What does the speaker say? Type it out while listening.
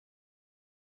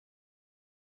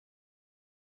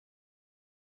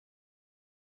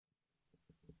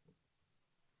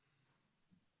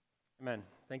Amen.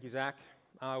 Thank you, Zach.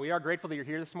 We are grateful that you're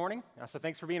here this morning. So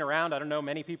thanks for being around. I don't know,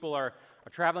 many people are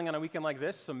traveling on a weekend like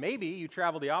this, so maybe you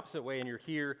travel the opposite way and you're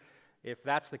here. If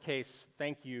that's the case,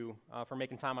 thank you for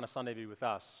making time on a Sunday to be with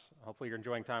us. Hopefully you're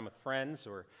enjoying time with friends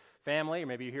or family, or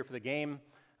maybe you're here for the game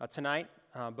tonight.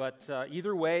 But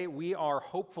either way, we are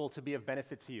hopeful to be of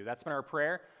benefit to you. That's been our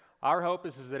prayer. Our hope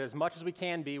is that as much as we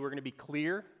can be, we're going to be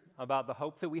clear about the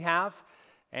hope that we have,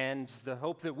 and the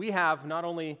hope that we have not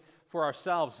only for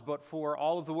ourselves, but for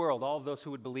all of the world, all of those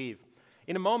who would believe.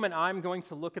 In a moment, I'm going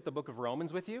to look at the book of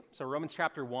Romans with you. So Romans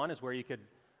chapter 1 is where you could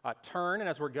turn, and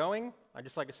as we're going, I'd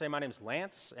just like to say my name is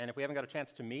Lance, and if we haven't got a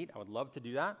chance to meet, I would love to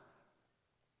do that.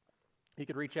 You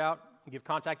could reach out, give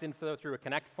contact info through a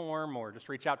Connect form, or just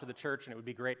reach out to the church, and it would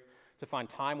be great to find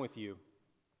time with you.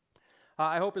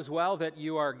 I hope as well that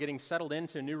you are getting settled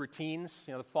into new routines.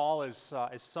 You know, the fall is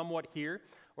somewhat here,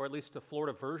 or at least a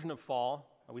Florida version of fall.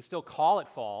 We still call it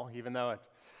fall, even though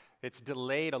it's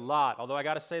delayed a lot. Although I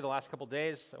got to say, the last couple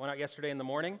days, I went out yesterday in the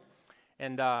morning,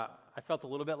 and I felt a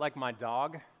little bit like my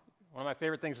dog. One of my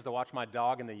favorite things is to watch my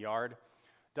dog in the yard.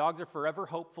 Dogs are forever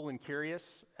hopeful and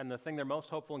curious, and the thing they're most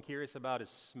hopeful and curious about is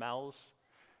smells.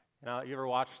 You know, you ever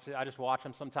watched? I just watch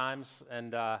him sometimes,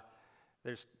 and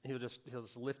he'll just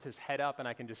lift his head up, and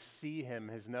I can just see him.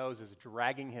 His nose is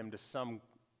dragging him to some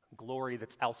glory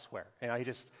that's elsewhere. You know,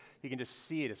 you can just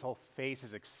see it. His whole face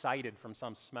is excited from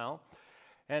some smell.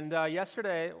 And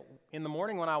yesterday in the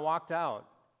morning when I walked out,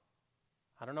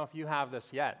 I don't know if you have this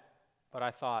yet, but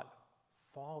I thought,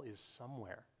 fall is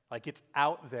somewhere. Like, it's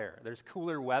out there. There's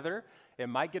cooler weather. It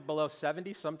might get below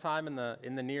 70 sometime in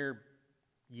the near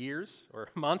years or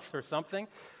months or something.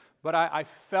 But I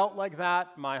felt like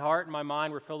that. My heart and my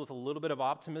mind were filled with a little bit of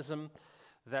optimism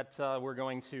that we're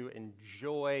going to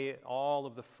enjoy all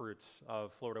of the fruits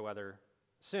of Florida weather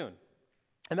soon.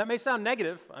 And that may sound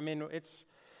negative. I mean, it's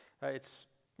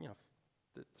you know,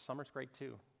 the summer's great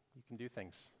too. You can do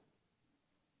things.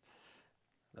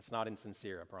 That's not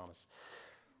insincere, I promise.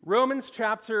 Romans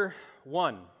chapter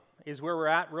 1 is where we're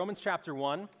at. Romans chapter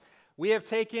 1. We have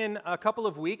taken a couple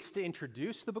of weeks to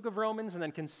introduce the book of Romans and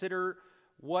then consider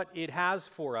what it has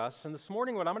for us. And this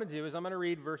morning what I'm going to do is I'm going to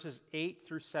read verses 8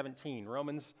 through 17.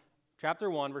 Romans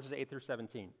chapter 1, verses 8 through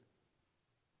 17.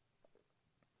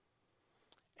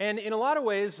 And in a lot of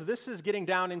ways, this is getting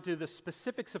down into the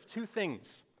specifics of two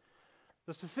things.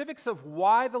 The specifics of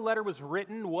why the letter was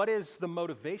written, what is the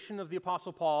motivation of the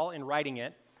Apostle Paul in writing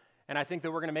it. And I think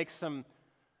that we're going to make some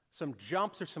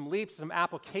jumps or some leaps, some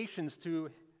applications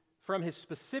from his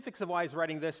specifics of why he's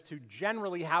writing this to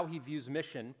generally how he views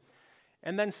mission.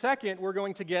 And then second, we're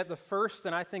going to get the first,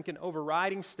 and I think an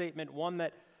overriding statement, one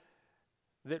that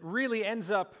really ends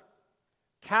up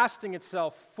casting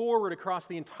itself forward across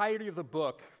the entirety of the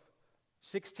book,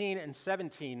 16 and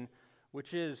 17,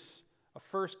 which is a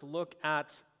first look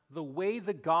at the way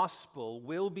the gospel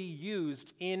will be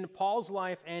used in Paul's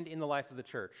life and in the life of the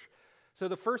church. So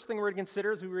the first thing we're going to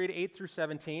consider as we read 8 through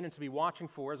 17 and to be watching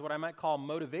for is what I might call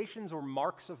motivations or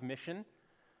marks of mission.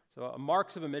 So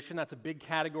marks of a mission, that's a big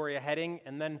category, a heading.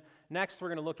 And then next we're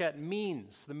going to look at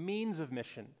means, the means of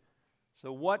mission.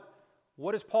 So what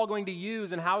is Paul going to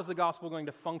use and how is the gospel going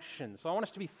to function? So I want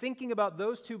us to be thinking about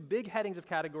those two big headings of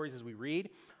categories as we read.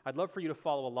 I'd love for you to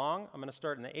follow along. I'm going to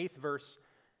start in the 8th verse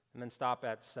and then stop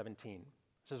at 17.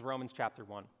 This is Romans chapter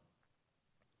 1.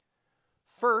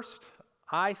 First,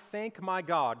 I thank my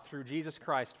God through Jesus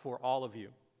Christ for all of you,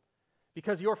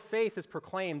 because your faith is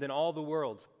proclaimed in all the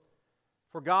world.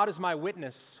 For God is my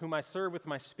witness, whom I serve with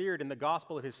my spirit in the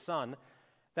gospel of his Son,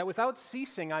 that without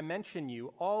ceasing I mention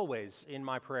you always in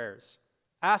my prayers,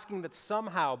 asking that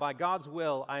somehow by God's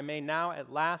will I may now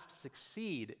at last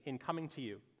succeed in coming to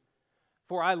you.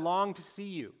 For I long to see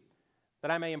you,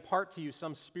 that I may impart to you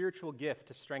some spiritual gift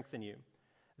to strengthen you.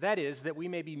 That is, that we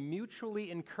may be mutually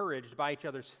encouraged by each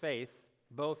other's faith,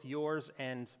 both yours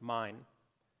and mine.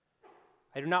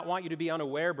 I do not want you to be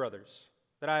unaware, brothers,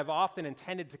 that I have often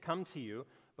intended to come to you,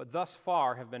 but thus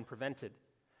far have been prevented,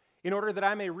 in order that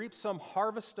I may reap some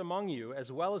harvest among you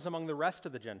as well as among the rest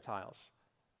of the Gentiles.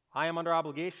 I am under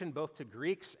obligation both to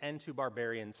Greeks and to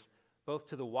barbarians, both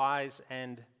to the wise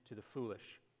and to the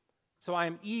foolish. So I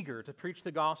am eager to preach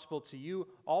the gospel to you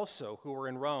also who are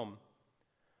in Rome.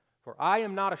 For I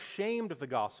am not ashamed of the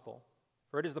gospel,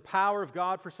 for it is the power of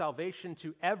God for salvation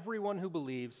to everyone who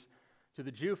believes, to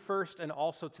the Jew first and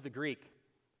also to the Greek.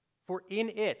 For in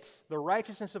it the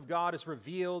righteousness of God is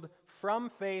revealed from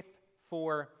faith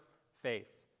for faith.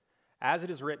 As it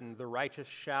is written, the righteous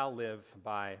shall live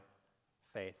by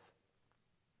faith.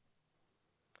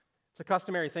 It's a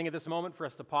customary thing at this moment for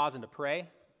us to pause and to pray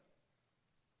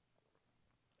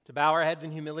to bow our heads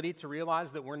in humility, to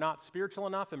realize that we're not spiritual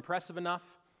enough, impressive enough,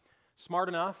 smart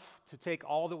enough to take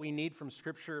all that we need from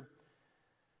Scripture,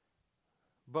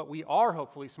 but we are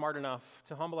hopefully smart enough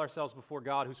to humble ourselves before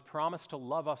God, who's promised to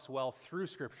love us well through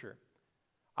Scripture.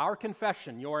 Our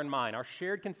confession, your and mine, our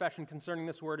shared confession concerning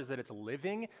this word is that it's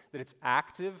living, that it's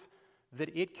active,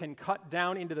 that it can cut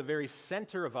down into the very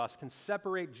center of us, can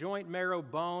separate joint, marrow,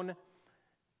 bone.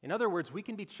 In other words, we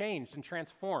can be changed and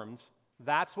transformed.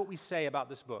 That's what we say about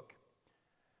this book.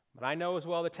 But I know as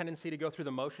well the tendency to go through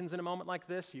the motions in a moment like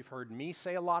this. You've heard me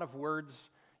say a lot of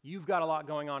words. You've got a lot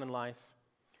going on in life.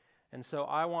 And so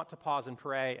I want to pause and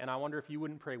pray, and I wonder if you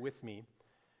wouldn't pray with me,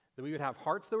 that we would have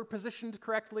hearts that were positioned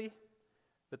correctly,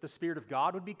 that the Spirit of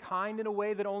God would be kind in a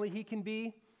way that only He can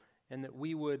be, and that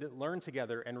we would learn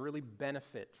together and really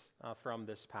benefit from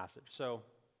this passage. So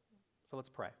let's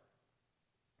pray.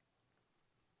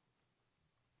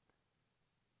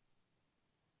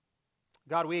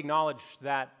 God, we acknowledge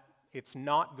that it's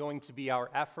not going to be our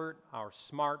effort, our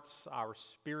smarts, our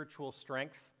spiritual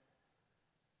strength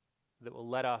that will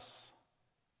let us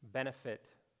benefit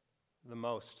the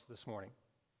most this morning.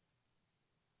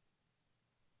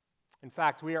 In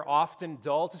fact, we are often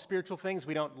dull to spiritual things.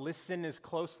 We don't listen as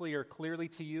closely or clearly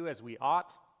to you as we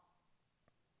ought.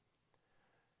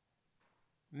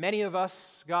 Many of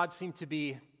us, God, seem to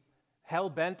be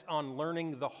hell-bent on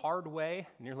learning the hard way,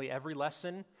 nearly every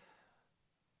lesson.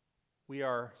 We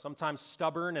are sometimes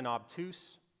stubborn and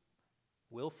obtuse,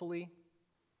 willfully.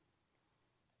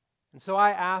 And so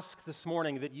I ask this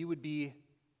morning that you would be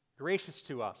gracious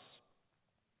to us,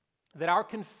 that our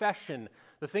confession,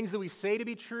 the things that we say to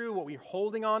be true, what we're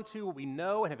holding on to, what we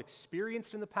know and have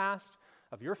experienced in the past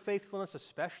of your faithfulness,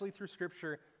 especially through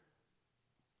Scripture,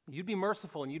 you'd be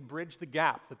merciful and you'd bridge the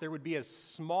gap, that there would be as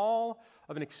small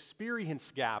of an experience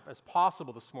gap as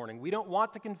possible this morning. We don't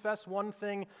want to confess one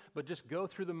thing, but just go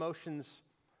through the motions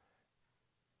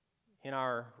in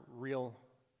our real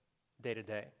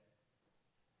day-to-day.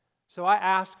 So I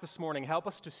ask this morning, help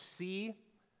us to see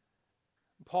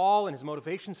Paul and his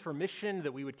motivations for mission,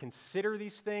 that we would consider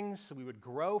these things, so we would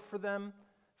grow from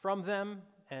them,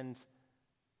 and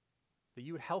that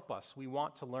you would help us. We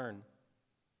want to learn.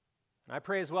 And I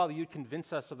pray as well that you'd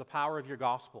convince us of the power of your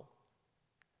gospel,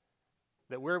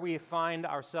 that where we find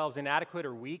ourselves inadequate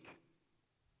or weak,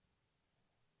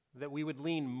 that we would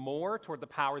lean more toward the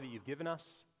power that you've given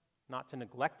us, not to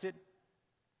neglect it,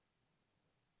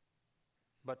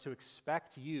 but to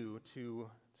expect you to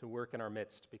work in our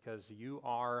midst, because you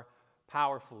are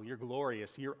powerful, you're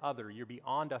glorious, you're other, you're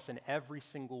beyond us in every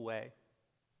single way.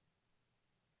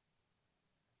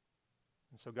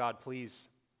 And so God, please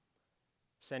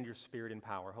send your Spirit in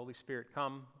power. Holy Spirit,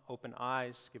 come, open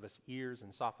eyes, give us ears,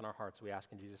 and soften our hearts, we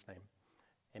ask in Jesus' name.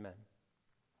 Amen.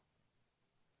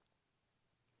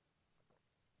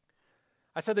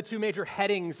 I said the two major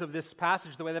headings of this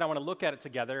passage, the way that I want to look at it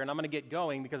together, and I'm going to get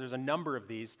going because there's a number of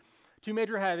these. Two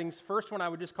major headings. First one I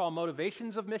would just call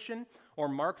motivations of mission or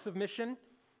marks of mission,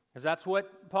 because that's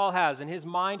what Paul has. In his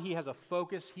mind, he has a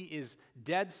focus. He is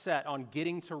dead set on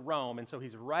getting to Rome, and so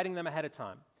he's writing them ahead of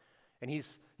time. And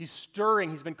he's stirring,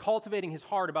 he's been cultivating his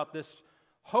heart about this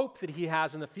hope that he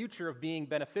has in the future of being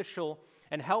beneficial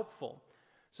and helpful.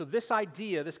 So this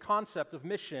idea, this concept of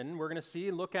mission, we're going to see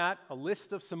and look at a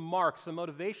list of some marks, some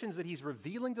motivations that he's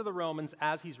revealing to the Romans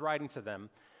as he's writing to them.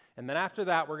 And then after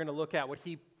that, we're going to look at what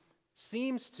he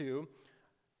seems to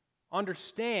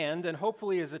understand and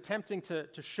hopefully is attempting to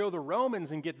show the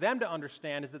Romans and get them to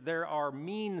understand, is that there are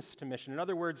means to mission. In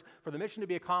other words, for the mission to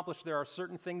be accomplished, there are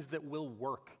certain things that will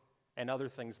work and other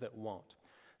things that won't.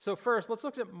 So first, let's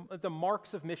look at the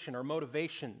marks of mission or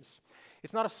motivations.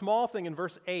 It's not a small thing in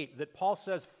verse 8 that Paul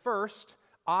says, "First,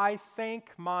 I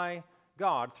thank my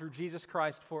God through Jesus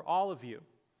Christ for all of you."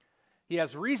 He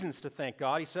has reasons to thank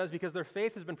God, he says, because their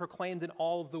faith has been proclaimed in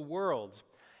all of the world.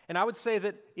 And I would say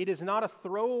that it is not a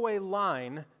throwaway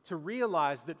line to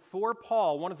realize that for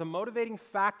Paul, one of the motivating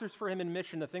factors for him in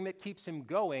mission, the thing that keeps him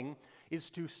going,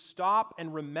 is to stop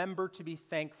and remember to be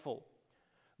thankful.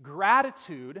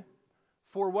 Gratitude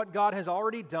for what God has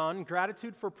already done,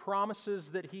 gratitude for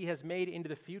promises that he has made into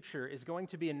the future, is going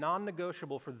to be a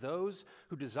non-negotiable for those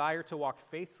who desire to walk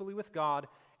faithfully with God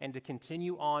and to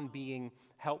continue on being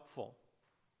helpful.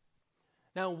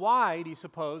 Now, why do you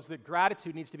suppose that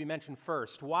gratitude needs to be mentioned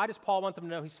first? Why does Paul want them to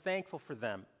know he's thankful for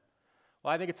them?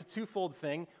 Well, I think it's a twofold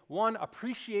thing. One,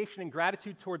 appreciation and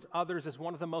gratitude towards others is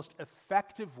one of the most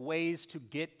effective ways to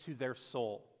get to their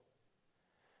soul.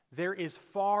 There is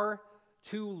far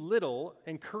too little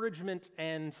encouragement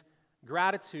and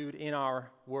gratitude in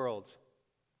our world.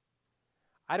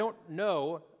 I don't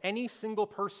know any single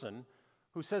person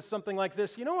who says something like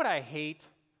this: "You know what I hate?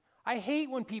 I hate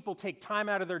when people take time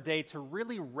out of their day to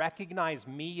really recognize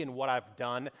me and what I've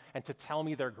done and to tell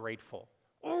me they're grateful.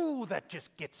 Oh, that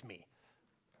just gets me.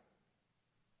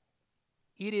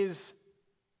 It is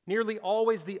nearly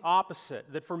always the opposite,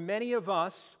 that for many of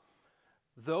us,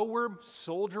 though we're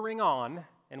soldiering on,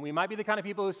 and we might be the kind of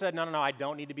people who said, no, I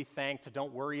don't need to be thanked,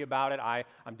 don't worry about it,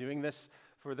 I'm doing this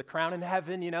for the crown in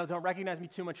heaven, don't recognize me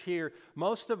too much here.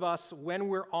 Most of us, when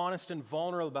we're honest and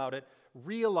vulnerable about it,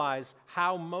 realize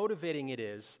how motivating it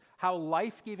is, how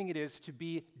life-giving it is to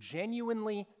be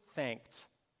genuinely thanked,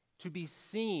 to be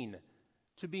seen,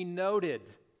 to be noted,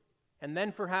 and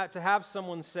then to have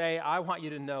someone say, I want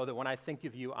you to know that when I think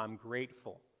of you, I'm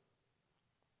grateful.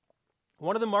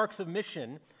 One of the marks of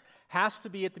mission has to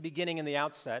be at the beginning and the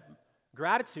outset,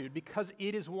 gratitude, because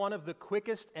it is one of the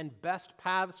quickest and best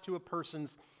paths to a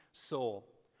person's soul.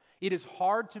 It is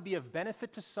hard to be of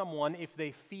benefit to someone if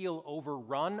they feel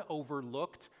overrun,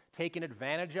 overlooked, taken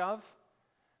advantage of.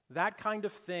 That kind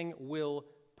of thing will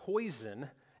poison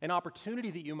an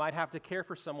opportunity that you might have to care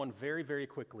for someone very, very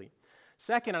quickly.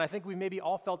 Second, and I think we maybe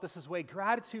all felt this way,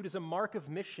 gratitude is a mark of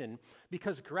mission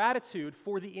because gratitude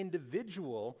for the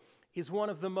individual is one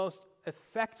of the most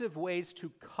effective ways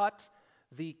to cut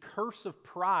the curse of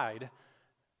pride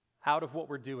out of what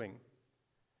we're doing.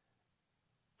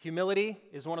 Humility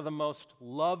is one of the most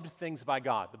loved things by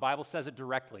God. The Bible says it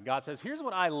directly. God says, here's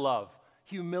what I love,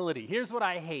 humility. Here's what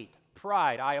I hate,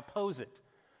 pride. I oppose it.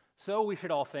 So we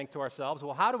should all think to ourselves,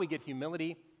 well, how do we get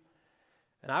humility?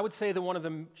 And I would say that one of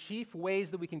the chief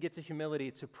ways that we can get to humility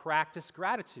is to practice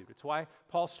gratitude. It's why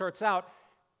Paul starts out,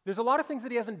 there's a lot of things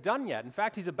that he hasn't done yet. In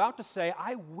fact, he's about to say,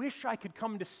 I wish I could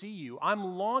come to see you. I'm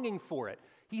longing for it.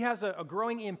 He has a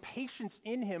growing impatience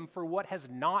in him for what has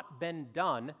not been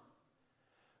done.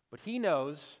 But he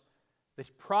knows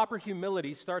that proper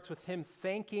humility starts with him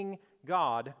thanking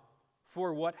God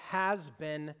for what has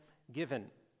been given.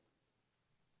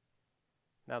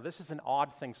 Now, this is an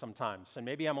odd thing sometimes, and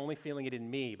maybe I'm only feeling it in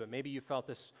me, but maybe you felt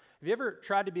this. Have you ever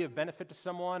tried to be of benefit to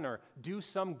someone or do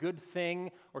some good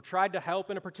thing or tried to help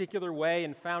in a particular way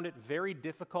and found it very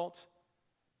difficult?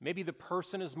 Maybe the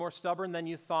person is more stubborn than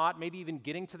you thought. Maybe even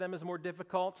getting to them is more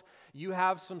difficult. You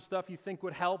have some stuff you think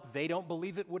would help. They don't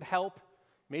believe it would help.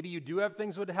 Maybe you do have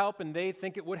things that would help and they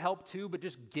think it would help too, but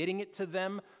just getting it to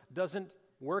them doesn't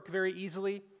work very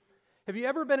easily. Have you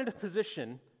ever been in a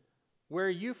position where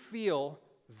you feel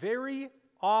very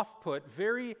off-put,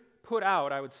 very put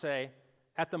out, I would say,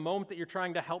 at the moment that you're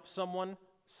trying to help someone,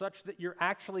 such that you're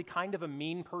actually kind of a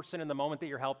mean person in the moment that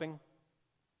you're helping?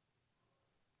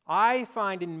 I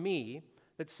find in me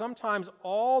that sometimes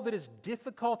all that is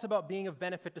difficult about being of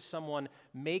benefit to someone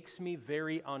makes me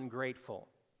very ungrateful.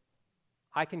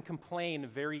 I can complain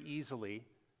very easily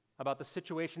about the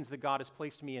situations that God has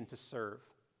placed me in to serve.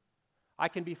 I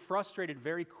can be frustrated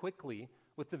very quickly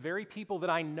with the very people that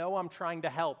I know I'm trying to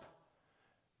help.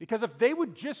 Because if they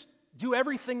would just do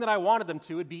everything that I wanted them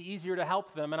to, it'd be easier to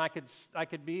help them, and I could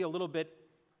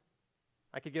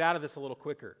get out of this a little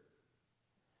quicker.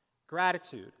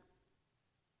 Gratitude.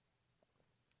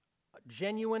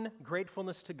 Genuine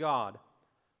gratefulness to God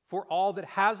for all that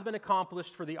has been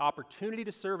accomplished, for the opportunity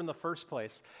to serve in the first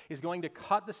place, is going to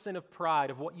cut the sin of pride,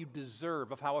 of what you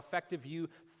deserve, of how effective you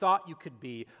thought you could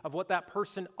be, of what that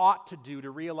person ought to do to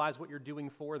realize what you're doing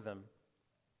for them.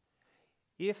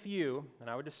 If you, and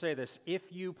I would just say this, if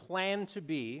you plan to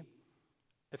be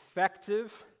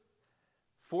effective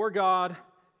for God,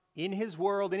 in His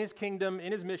world, in His kingdom,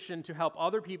 in His mission to help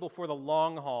other people for the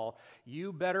long haul,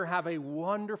 you better have a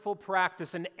wonderful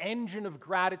practice, an engine of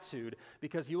gratitude,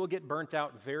 because you will get burnt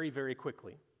out very, very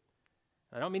quickly.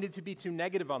 I don't mean it to be too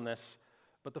negative on this,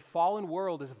 but the fallen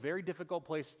world is a very difficult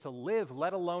place to live,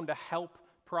 let alone to help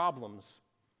problems.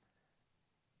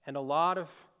 And a lot of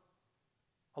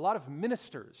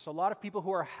ministers, a lot of people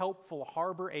who are helpful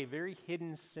harbor a very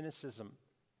hidden cynicism,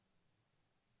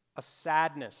 a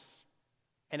sadness,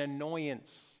 an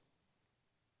annoyance,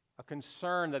 a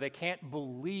concern that they can't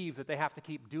believe that they have to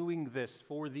keep doing this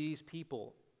for these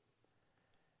people.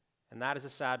 And that is a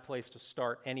sad place to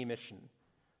start any mission.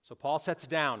 So Paul sets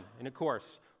down in a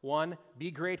course. 1, be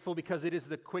grateful because it is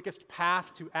the quickest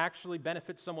path to actually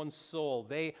benefit someone's soul.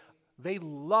 They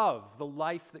love the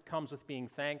life that comes with being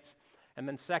thanked. And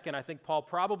then second, I think Paul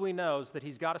probably knows that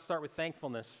he's got to start with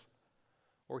thankfulness,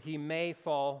 or he may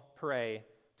fall prey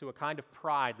to a kind of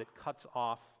pride that cuts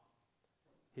off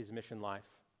his mission life.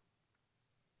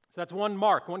 So that's one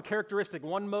mark, one characteristic,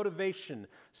 one motivation.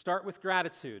 Start with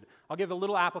gratitude. I'll give a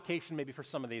little application maybe for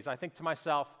some of these. I think to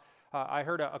myself, I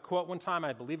heard a quote one time,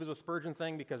 I believe it was a Spurgeon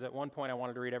thing, because at one point I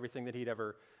wanted to read everything that he'd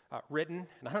ever written.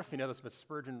 And I don't know if you know this, but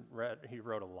Spurgeon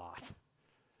wrote a lot.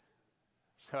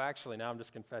 So actually, now I'm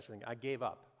just confessing, I gave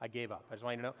up. I just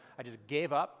want you to know, I just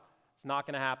gave up. It's not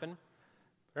going to happen.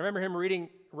 I remember him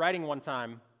writing one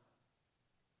time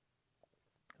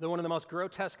that one of the most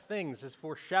grotesque things is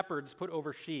for shepherds put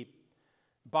over sheep.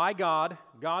 By God,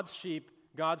 God's sheep,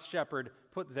 God's shepherd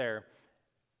put there,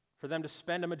 for them to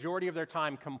spend a majority of their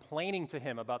time complaining to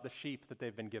him about the sheep that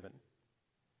they've been given.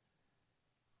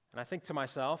 And I think to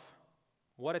myself,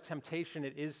 what a temptation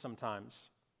it is sometimes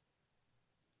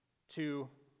to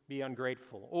be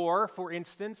ungrateful. Or, for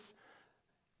instance,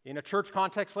 in a church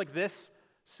context like this,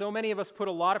 so many of us put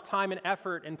a lot of time and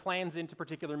effort and plans into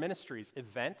particular ministries,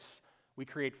 events. We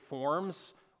create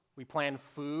forms, we plan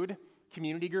food.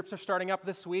 Community groups are starting up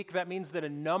this week. That means that a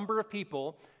number of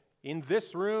people in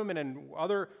this room and in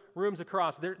other rooms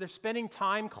across, they're spending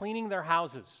time cleaning their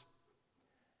houses.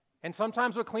 And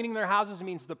sometimes what cleaning their houses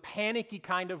means the panicky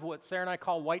kind of what Sarah and I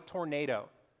call white tornado.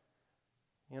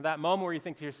 You know, that moment where you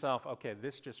think to yourself, okay,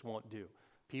 this just won't do.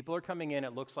 People are coming in,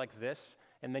 it looks like this,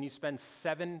 and then you spend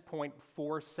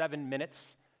 7.47 minutes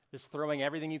just throwing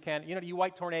everything you can. You know, you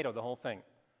white tornado the whole thing.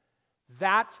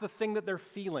 That's the thing that they're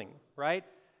feeling, right?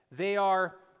 They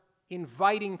are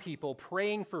inviting people,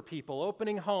 praying for people,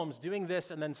 opening homes, doing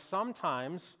this, and then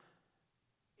sometimes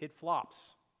it flops.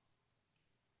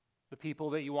 The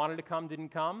people that you wanted to come didn't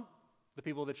come. The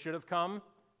people that should have come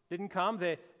didn't come.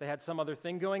 They had some other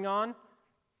thing going on.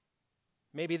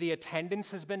 Maybe the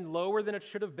attendance has been lower than it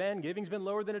should have been. Giving's been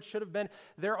lower than it should have been.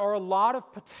 There are a lot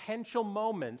of potential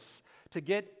moments to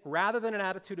get, rather than an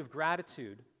attitude of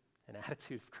gratitude,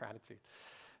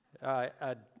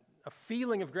 a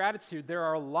feeling of gratitude, there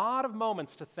are a lot of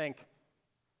moments to think,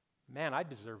 man, I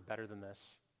deserve better than this.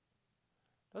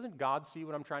 Doesn't God see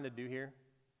what I'm trying to do here?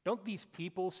 Don't these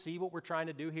people see what we're trying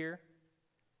to do here?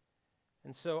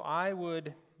 And so I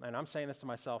would, and I'm saying this to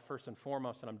myself first and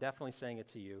foremost, and I'm definitely saying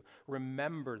it to you,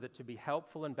 remember that to be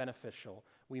helpful and beneficial,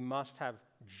 we must have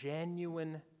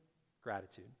genuine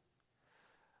gratitude.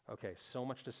 Okay, so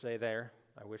much to say there.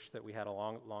 I wish that we had a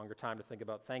longer time to think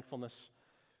about thankfulness,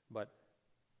 but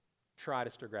try to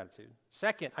stir gratitude.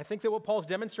 Second, I think that what Paul's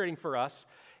demonstrating for us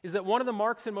is that one of the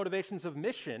marks and motivations of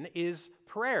mission is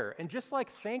prayer. And just like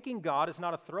thanking God is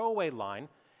not a throwaway line,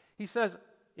 he says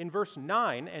in verse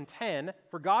 9 and 10,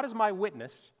 "For God is my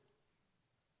witness,"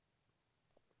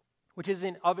 which is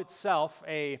in of itself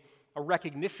a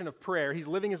recognition of prayer. He's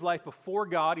living his life before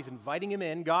God. He's inviting him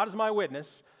in. God is my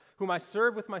witness, whom I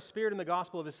serve with my spirit in the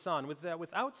gospel of his Son.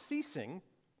 Without ceasing,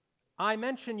 I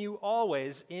mention you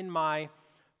always in my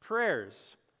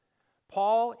prayers.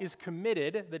 Paul is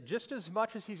committed that just as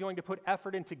much as he's going to put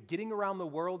effort into getting around the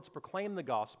world to proclaim the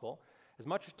gospel, as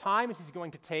much time as he's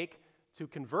going to take to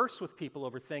converse with people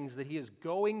over things, that he is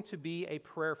going to be a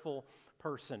prayerful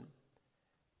person.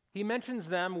 He mentions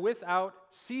them without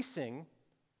ceasing,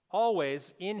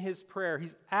 always in his prayer.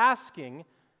 He's asking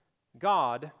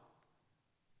God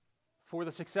for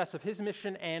the success of his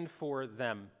mission and for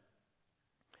them.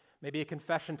 Maybe a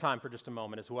confession time for just a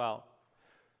moment as well.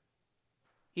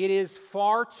 It is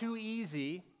far too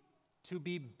easy to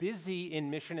be busy in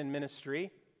mission and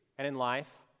ministry and in life,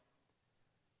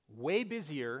 way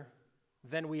busier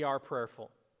than we are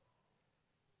prayerful.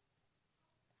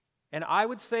 And I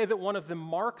would say that one of the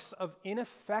marks of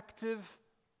ineffective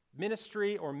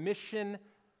ministry or mission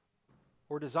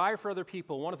or desire for other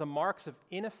people, one of the marks of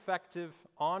ineffective,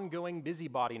 ongoing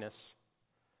busybodiness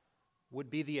would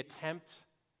be the attempt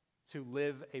to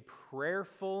live a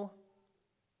prayerful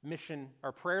mission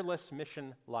or prayerless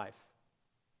mission life.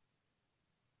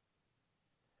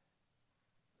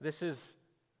 This is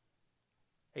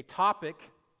a topic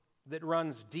that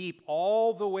runs deep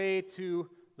all the way to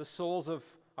the soles of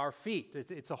our feet.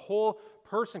 It's a whole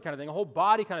person kind of thing, a whole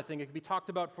body kind of thing. It can be talked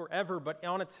about forever, but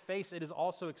on its face, it is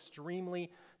also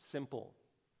extremely simple.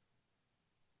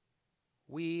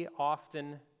 We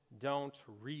often don't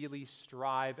really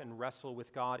strive and wrestle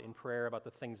with God in prayer about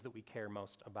the things that we care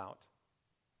most about.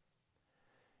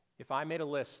 If I made a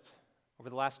list over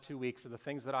the last 2 weeks of the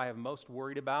things that I have most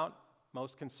worried about,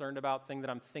 most concerned about, thing that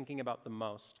I'm thinking about the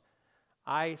most,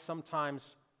 I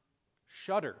sometimes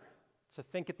shudder to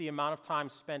think at the amount of time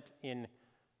spent in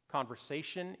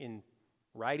conversation, in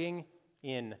writing,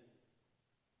 in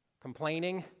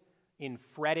complaining, in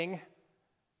fretting,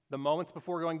 the moments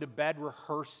before going to bed,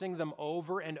 rehearsing them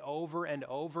over and over and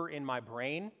over in my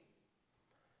brain.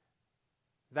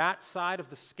 That side of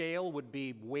the scale would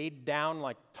be weighed down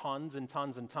like tons and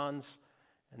tons and tons,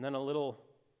 and then a little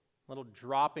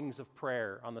droppings of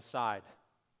prayer on the side.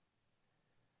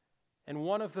 And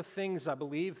one of the things I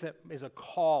believe that is a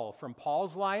call from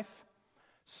Paul's life,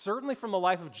 certainly from the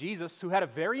life of Jesus, who had a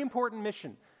very important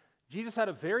mission. Jesus had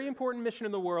a very important mission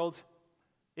in the world,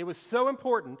 It was so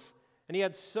important, and he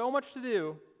had so much to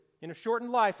do in a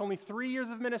shortened life, only 3 years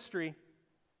of ministry,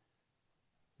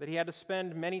 that he had to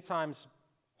spend many times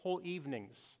whole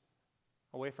evenings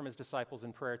away from his disciples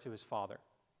in prayer to his Father.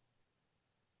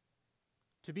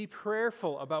 To be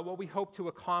prayerful about what we hope to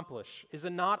accomplish is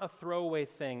not a throwaway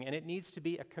thing, and it needs to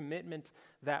be a commitment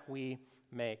that we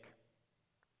make.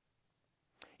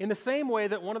 In the same way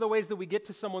that one of the ways that we get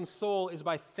to someone's soul is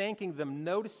by thanking them,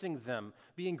 noticing them,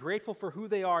 being grateful for who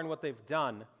they are and what they've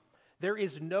done, there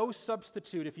is no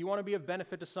substitute. If you want to be of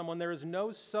benefit to someone, there is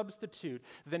no substitute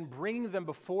than bringing them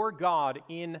before God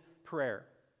in prayer.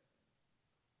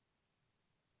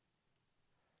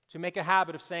 To make a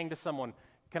habit of saying to someone,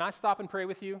 "Can I stop and pray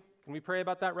with you? Can we pray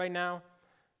about that right now?"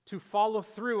 To follow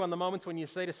through on the moments when you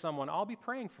say to someone, "I'll be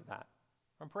praying for that.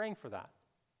 I'm praying for that."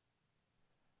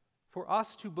 For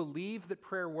us to believe that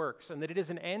prayer works and that it is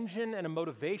an engine and a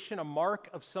motivation, a mark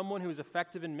of someone who is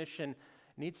effective in mission,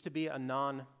 needs to be a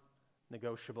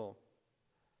non-negotiable.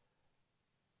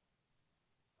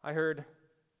 I heard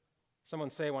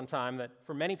someone say one time that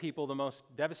for many people, the most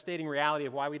devastating reality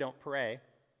of why we don't pray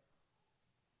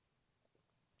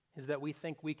is that we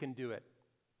think we can do it.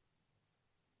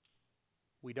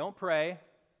 We don't pray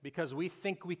because we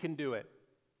think we can do it.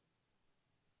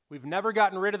 We've never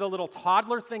gotten rid of the little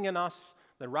toddler thing in us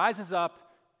that rises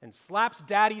up and slaps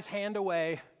daddy's hand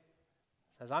away,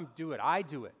 says, I do it.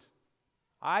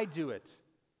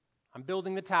 I'm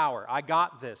building the tower. I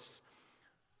got this.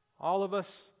 All of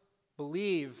us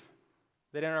believe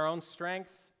that in our own strength,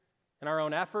 in our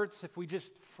own efforts, if we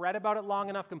just fret about it long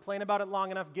enough, complain about it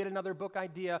long enough, get another book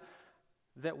idea,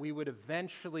 that we would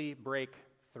eventually break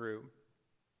through.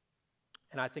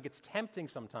 And I think it's tempting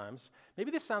sometimes.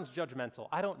 Maybe this sounds judgmental.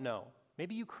 I don't know.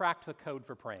 Maybe you cracked the code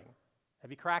for praying.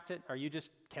 Have you cracked it? Are you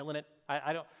just killing it?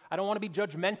 I don't want to be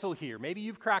judgmental here. Maybe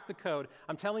you've cracked the code.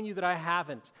 I'm telling you that I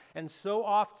haven't. And so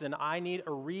often I need a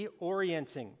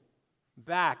reorienting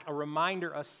back, a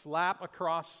reminder, a slap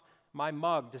across my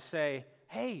mug to say,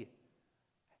 hey,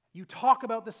 you talk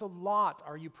about this a lot.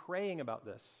 Are you praying about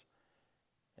this?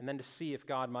 And then to see if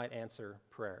God might answer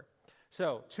prayer.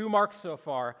 So, 2 marks so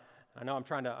far. I know I'm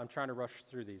trying to rush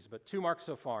through these, but 2 marks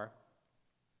so far.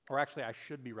 Or actually, I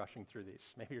should be rushing through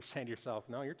these. Maybe you're saying to yourself,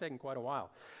 no, you're taking quite a while.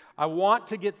 I want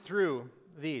to get through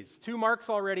these. 2 marks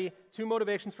already, 2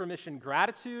 motivations for mission,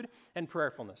 gratitude and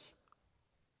prayerfulness.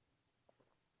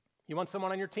 You want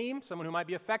someone on your team, someone who might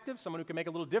be effective, someone who can make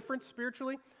a little difference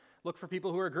spiritually? Look for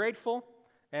people who are grateful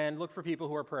and look for people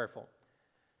who are prayerful.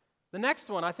 The next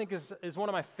one, I think, is one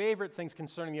of my favorite things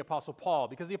concerning the Apostle Paul,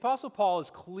 because the Apostle Paul is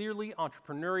clearly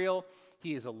entrepreneurial.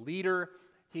 He is a leader.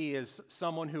 He is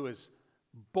someone who is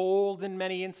bold in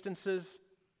many instances.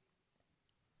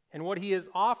 And what he is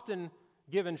often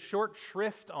given short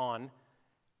shrift on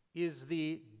is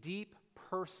the deep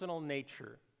personal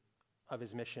nature of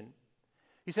his mission.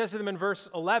 He says to them in verse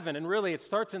 11, and really it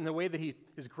starts in the way that he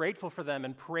is grateful for them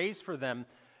and prays for them,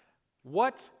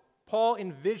 what Paul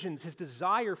envisions, his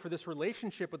desire for this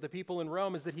relationship with the people in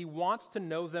Rome, is that he wants to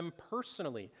know them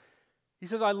personally. He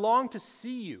says, I long to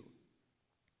see you.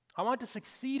 I want to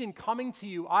succeed in coming to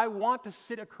you. I want to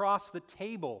sit across the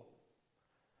table.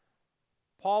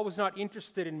 Paul was not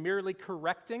interested in merely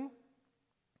correcting.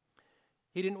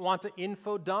 He didn't want to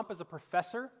info dump as a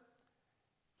professor.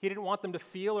 He didn't want them to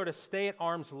feel or to stay at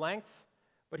arm's length,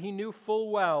 but he knew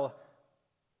full well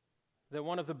that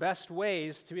one of the best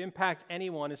ways to impact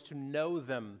anyone is to know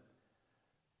them.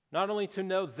 Not only to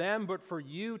know them, but for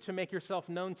you to make yourself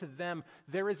known to them.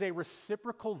 There is a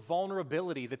reciprocal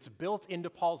vulnerability that's built into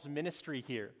Paul's ministry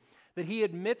here, that he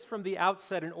admits from the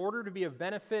outset, in order to be of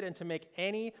benefit and to make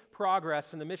any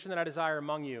progress in the mission that I desire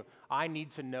among you, I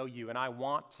need to know you, and I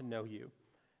want to know you.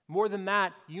 More than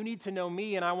that, you need to know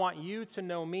me, and I want you to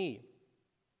know me.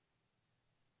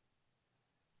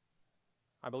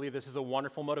 I believe this is a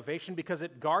wonderful motivation because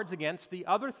it guards against the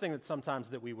other thing that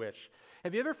sometimes that we wish.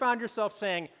 Have you ever found yourself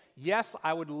saying, yes,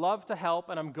 I would love to help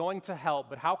and I'm going to help,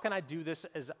 but how can I do this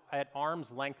as at arm's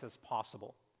length as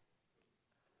possible?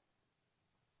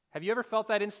 Have you ever felt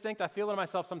that instinct? I feel it in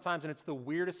myself sometimes, and it's the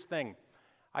weirdest thing.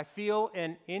 I feel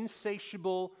an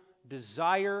insatiable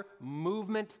desire,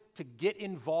 movement to get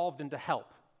involved and to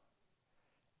help.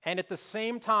 And at the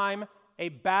same time, a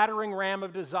battering ram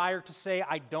of desire to say,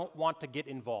 I don't want to get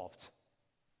involved.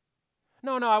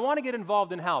 No, I want to get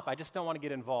involved and help. I just don't want to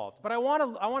get involved. But I want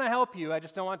to help you. I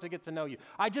just don't want to get to know you.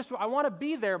 I want to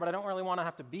be there, but I don't really want to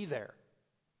have to be there.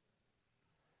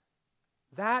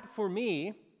 That, for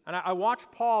me, and I watch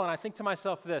Paul and I think to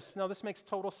myself this makes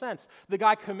total sense. The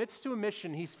guy commits to a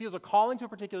mission. He feels a calling to a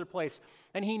particular place,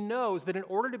 and he knows that in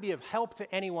order to be of help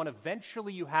to anyone,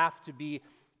 eventually you have to be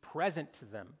present to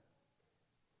them.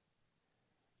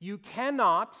 You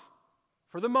cannot,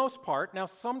 for the most part, now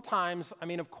sometimes,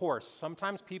 of course,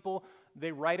 sometimes people,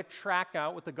 they write a tract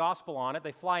out with the gospel on it,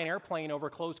 they fly an airplane over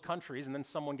closed countries, and then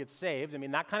someone gets saved.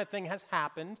 That kind of thing has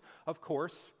happened, of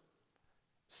course.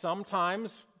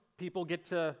 Sometimes people get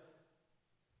to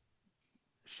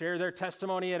share their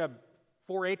testimony at a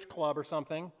 4-H club or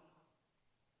something,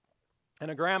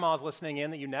 and a grandma's listening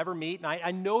in that you never meet. And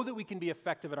I know that we can be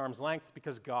effective at arm's length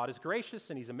because God is gracious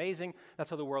and He's amazing. That's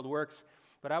how the world works.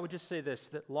 But I would just say this,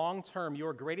 that long term,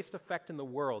 your greatest effect in the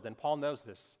world, and Paul knows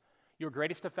this, your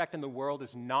greatest effect in the world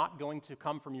is not going to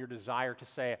come from your desire to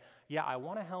say, yeah, I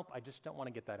want to help, I just don't want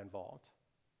to get that involved.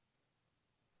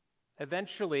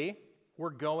 Eventually,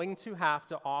 we're going to have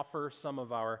to offer some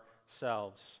of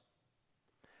ourselves.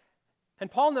 And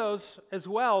Paul knows as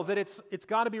well that it's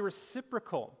got to be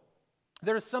reciprocal.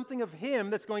 There is something of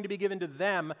him that's going to be given to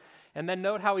them, and then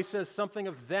note how he says something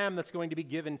of them that's going to be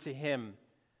given to him.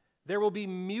 There will be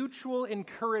mutual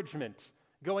encouragement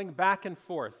going back and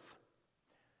forth.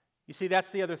 You see, that's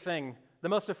the other thing. The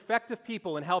most effective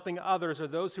people in helping others are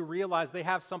those who realize they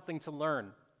have something to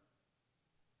learn.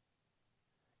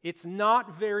 It's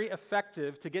not very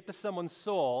effective to get to someone's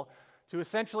soul to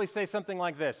essentially say something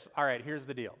like this: all right, here's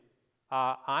the deal.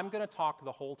 I'm going to talk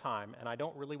the whole time, and I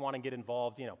don't really want to get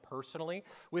involved, personally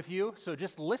with you, so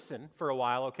just listen for a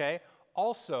while, okay?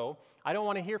 Also, I don't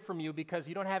want to hear from you because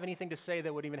you don't have anything to say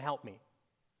that would even help me.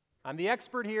 I'm the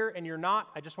expert here, and you're not.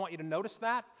 I just want you to notice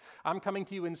that. I'm coming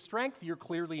to you in strength. You're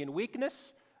clearly in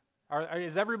weakness.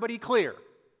 Is everybody clear?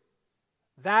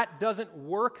 That doesn't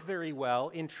work very well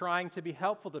in trying to be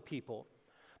helpful to people.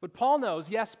 But Paul knows,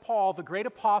 yes, Paul, the great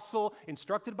apostle,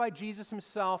 instructed by Jesus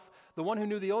himself, the one who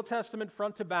knew the Old Testament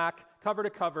front to back, cover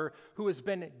to cover, who has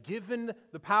been given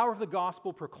the power of the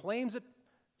gospel, proclaims it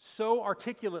so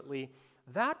articulately,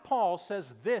 that Paul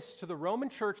says this to the Roman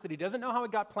church that he doesn't know how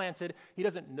it got planted. He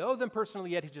doesn't know them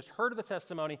personally yet. He just heard of the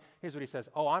testimony. Here's what he says: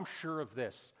 oh, I'm sure of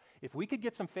this. If we could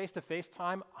get some face-to-face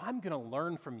time, I'm going to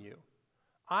learn from you.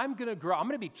 I'm going to grow. I'm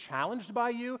going to be challenged by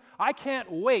you. I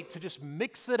can't wait to just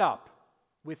mix it up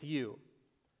with you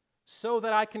so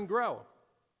that I can grow.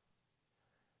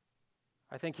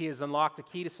 I think he has unlocked a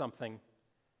key to something.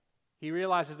 He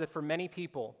realizes that for many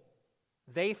people,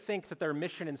 they think that their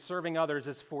mission in serving others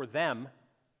is for them.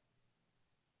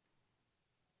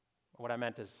 What I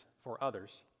meant is for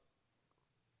others.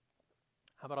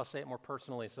 How about I'll say it more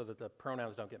personally so that the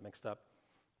pronouns don't get mixed up?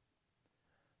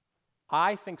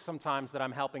 I think sometimes that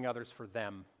I'm helping others for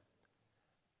them.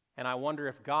 And I wonder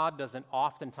if God doesn't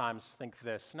oftentimes think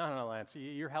this: no, Lance,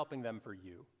 you're helping them for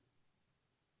you.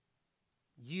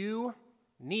 You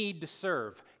need to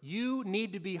serve. You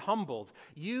need to be humbled.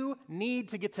 You need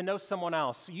to get to know someone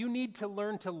else. You need to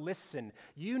learn to listen.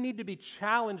 You need to be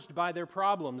challenged by their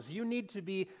problems. You need to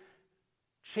be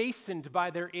chastened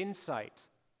by their insight.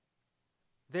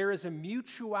 There is a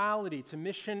mutuality to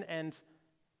mission and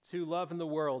to love in the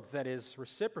world that is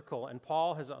reciprocal, and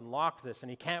Paul has unlocked this, and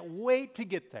he can't wait to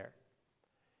get there.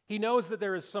 He knows that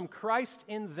there is some Christ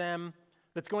in them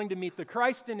that's going to meet the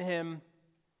Christ in him,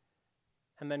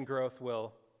 and then growth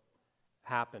will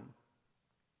happen.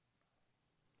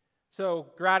 So,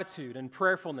 gratitude and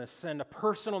prayerfulness and a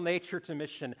personal nature to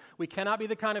mission. We cannot be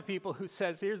the kind of people who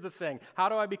says, here's the thing, how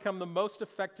do I become the most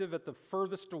effective at the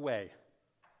furthest away?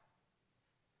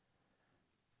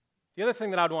 The other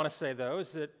thing that I'd want to say, though,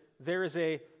 is that there is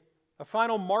a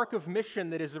final mark of mission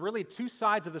that is really two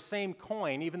sides of the same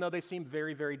coin, even though they seem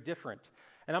very, very different.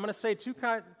 And I'm going to say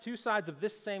two sides of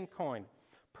this same coin: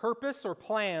 purpose or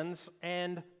plans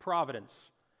and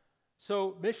providence.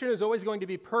 So mission is always going to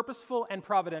be purposeful and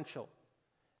providential.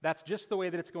 That's just the way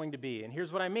that it's going to be. And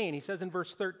here's what I mean. He says in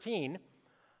verse 13,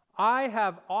 I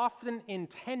have often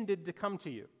intended to come to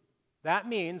you. That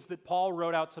means that Paul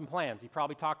wrote out some plans. He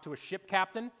probably talked to a ship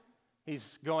captain.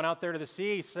 He's going out there to the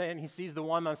sea. He's saying he sees the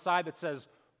one on the side that says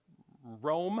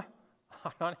Rome.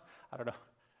 I don't know. I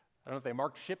don't know if they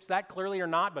marked ships that clearly or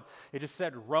not, but it just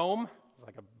said Rome. It's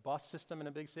like a bus system in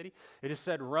a big city. It just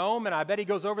said Rome, and I bet he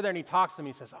goes over there and he talks to them.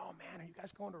 He says, oh man, are you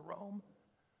guys going to Rome?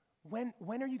 When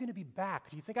are you going to be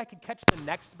back? Do you think I could catch the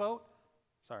next boat?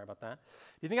 Sorry about that.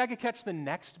 Do you think I could catch the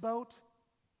next boat?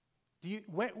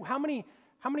 How many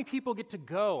people get to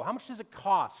go? How much does it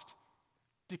cost?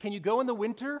 Can you go in the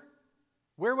winter?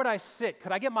 Where would I sit?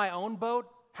 Could I get my own boat?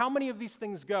 How many of these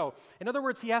things go? In other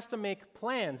words, he has to make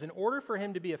plans. In order for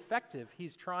him to be effective,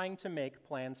 he's trying to make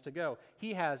plans to go.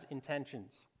 He has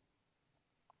intentions.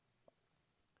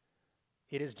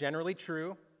 It is generally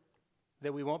true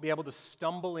that we won't be able to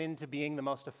stumble into being the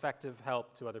most effective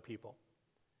help to other people.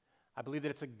 I believe that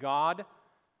it's a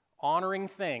God-honoring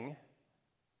thing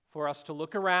for us to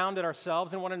look around at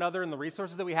ourselves and one another and the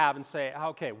resources that we have and say,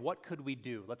 okay, what could we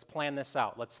do? Let's plan this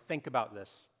out. Let's think about this.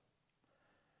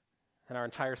 And our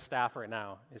entire staff right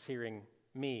now is hearing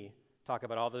me talk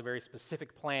about all the very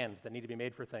specific plans that need to be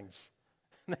made for things.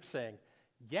 And they're saying,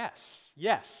 yes,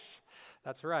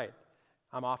 that's right.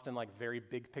 I'm often like very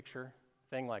big picture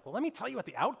thing like, well, let me tell you what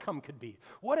the outcome could be.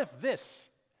 What if this?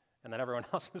 And then everyone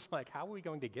else is like, how are we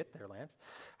going to get there, Lance?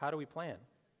 How do we plan?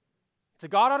 It's a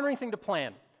God-honoring thing to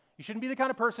plan. You shouldn't be the kind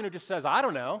of person who just says, I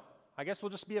don't know. I guess we'll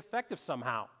just be effective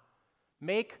somehow.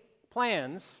 Make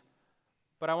plans,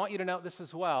 but I want you to note this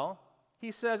as well.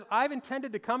 He says, I've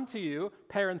intended to come to you,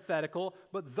 parenthetical,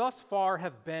 but thus far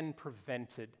have been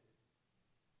prevented.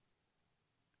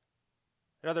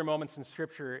 At other moments in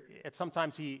Scripture,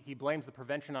 sometimes he blames the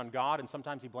prevention on God, and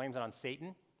sometimes he blames it on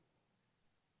Satan.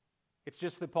 It's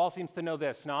just that Paul seems to know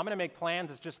this. Now, I'm going to make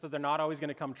plans, it's just that they're not always going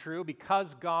to come true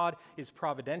because God is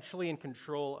providentially in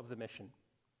control of the mission.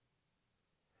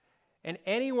 And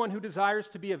anyone who desires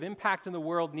to be of impact in the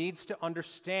world needs to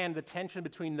understand the tension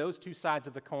between those two sides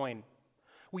of the coin.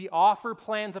 We offer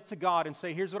plans up to God and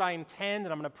say, here's what I intend,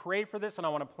 and I'm going to pray for this, and I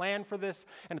want to plan for this.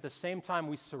 And at the same time,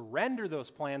 we surrender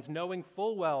those plans, knowing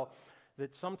full well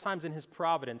that sometimes in His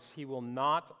providence, He will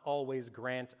not always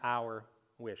grant our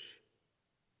wish.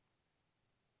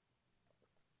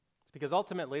 It's because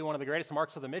ultimately, one of the greatest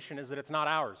marks of the mission is that it's not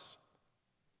ours.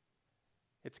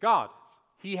 It's God.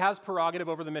 He has prerogative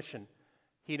over the mission.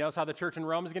 He knows how the church in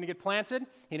Rome is going to get planted.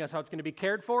 He knows how it's going to be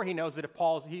cared for. He knows if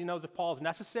Paul's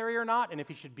necessary or not, and if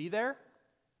he should be there.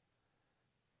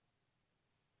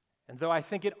 And though I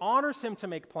think it honors him to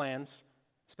make plans,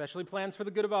 especially plans for the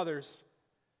good of others,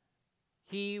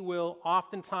 he will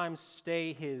oftentimes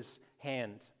stay his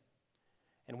hand.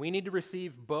 And we need to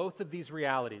receive both of these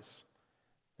realities.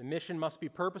 The mission must be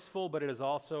purposeful, but it is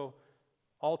also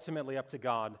ultimately up to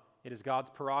God. It is God's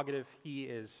prerogative. He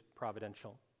is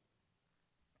providential.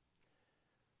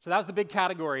 So that was the big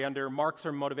category under marks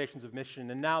or motivations of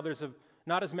mission. And now there's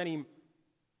not as many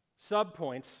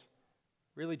subpoints,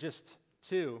 really just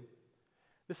two.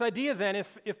 This idea then,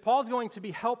 if Paul's going to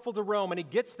be helpful to Rome and he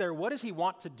gets there, what does he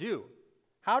want to do?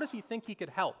 How does he think he could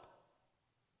help?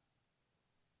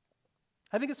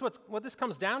 I think it's what this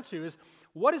comes down to is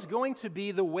what is going to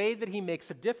be the way that he makes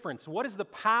a difference? What is the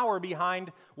power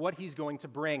behind what he's going to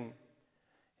bring?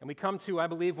 And we come to, I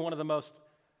believe, one of the most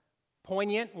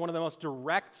poignant, one of the most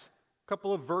direct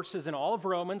couple of verses in all of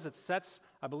Romans. It sets,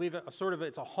 I believe,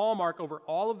 it's a hallmark over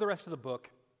all of the rest of the book.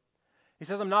 He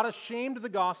says, I'm not ashamed of the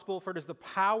gospel, for it is the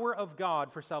power of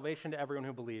God for salvation to everyone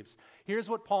who believes. Here's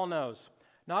what Paul knows.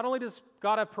 Not only does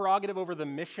God have prerogative over the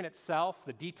mission itself,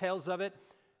 the details of it,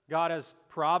 God has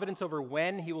providence over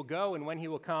when he will go and when he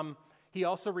will come. He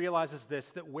also realizes this,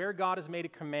 that where God has made a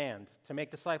command to make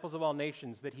disciples of all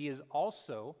nations, that he is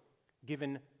also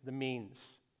given the means.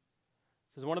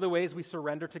 This is one of the ways we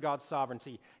surrender to God's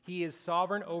sovereignty. He is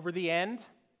sovereign over the end,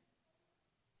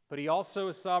 but he also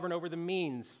is sovereign over the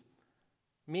means.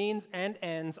 Means and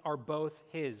ends are both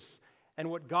his. And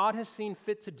what God has seen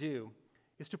fit to do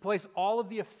is to place all of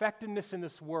the effectiveness in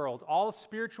this world, all the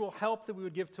spiritual help that we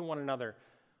would give to one another,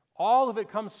 all of it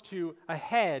comes to a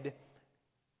head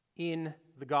in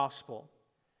the gospel.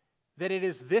 That it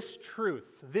is this truth,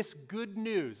 this good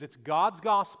news, it's God's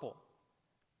gospel.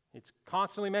 It's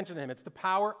constantly mentioned to him. It's the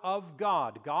power of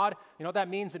God. God, you know what that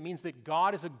means? It means that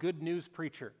God is a good news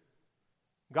preacher.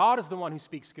 God is the one who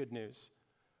speaks good news.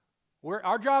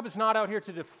 Our job is not out here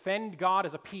to defend God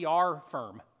as a PR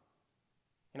firm.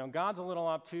 You know, God's a little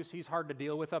obtuse. He's hard to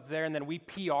deal with up there, and then we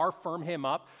PR firm him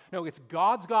up. No, it's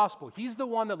God's gospel. He's the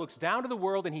one that looks down to the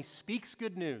world, and he speaks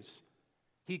good news.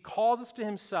 He calls us to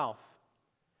himself.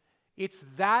 It's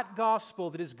that gospel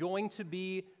that is going to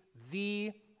be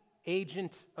the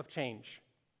agent of change,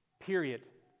 period.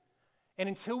 And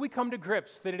until we come to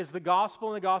grips that it is the gospel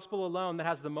and the gospel alone that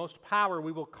has the most power,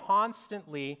 we will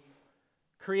constantly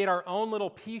create our own little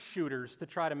pea shooters to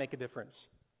try to make a difference.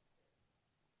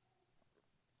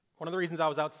 One of the reasons I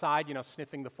was outside,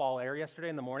 sniffing the fall air yesterday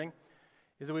in the morning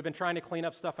is that we've been trying to clean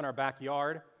up stuff in our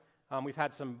backyard. We've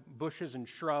had some bushes and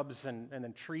shrubs and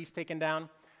then trees taken down.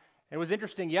 And it was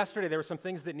interesting, yesterday there were some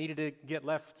things that needed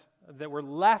to that were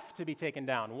left to be taken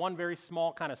down. One very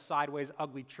small, kind of sideways,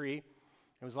 ugly tree.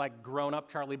 It was like grown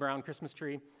up Charlie Brown Christmas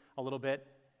tree a little bit.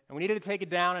 And we needed to take it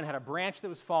down and had a branch that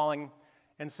was falling.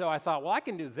 And so I thought, well, I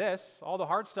can do this. All the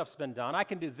hard stuff's been done. I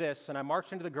can do this. And I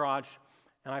marched into the garage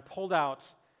and I pulled out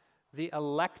the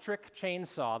electric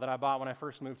chainsaw that I bought when I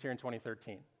first moved here in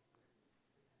 2013.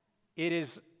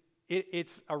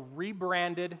 It's a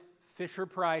rebranded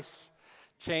Fisher-Price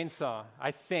chainsaw,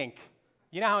 I think.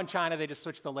 You know how in China they just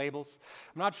switch the labels?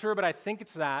 I'm not sure, but I think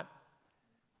it's that.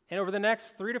 And over the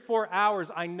next 3 to 4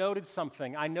 hours, I noted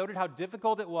something. I noted how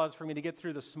difficult it was for me to get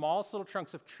through the smallest little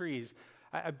trunks of trees.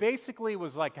 I basically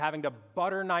was like having to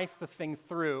butter knife the thing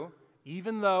through,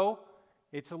 even though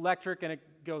it's electric and it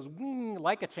goes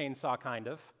like a chainsaw kind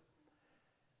of.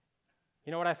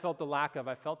 You know what I felt the lack of?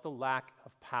 I felt the lack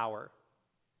of power.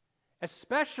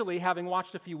 Especially having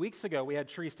watched a few weeks ago, we had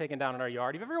trees taken down in our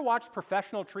yard. Have you ever watched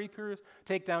professional tree crews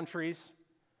take down trees?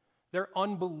 They're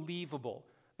unbelievable.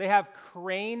 They have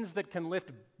cranes that can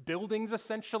lift buildings,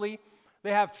 essentially.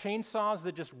 They have chainsaws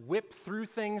that just whip through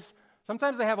things.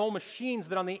 Sometimes they have whole machines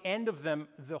that on the end of them,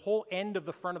 the whole end of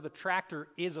the front of the tractor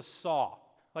is a saw.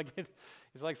 Like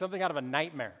it's like something out of a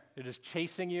nightmare. They're just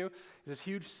chasing you. It's this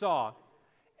huge saw.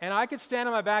 And I could stand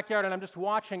in my backyard and I'm just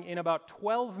watching in about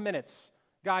 12 minutes,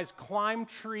 guys climb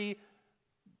tree,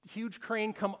 huge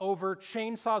crane come over,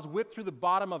 chainsaws whip through the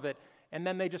bottom of it, and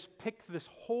then they just pick this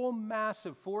whole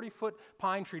massive 40-foot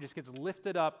pine tree, just gets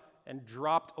lifted up and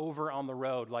dropped over on the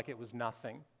road like it was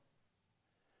nothing.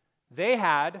 They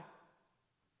had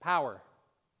power.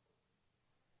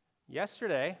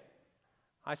 Yesterday,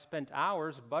 I spent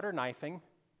hours butter knifing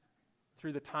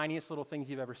through the tiniest little things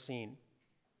you've ever seen.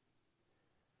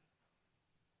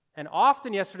 And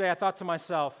often yesterday I thought to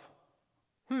myself,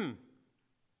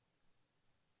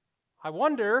 I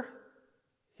wonder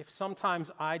if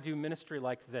sometimes I do ministry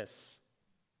like this.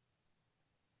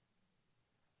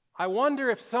 I wonder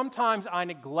if sometimes I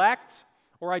neglect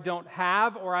or I don't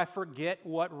have or I forget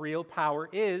what real power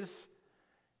is.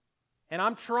 And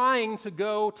I'm trying to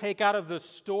go take out of the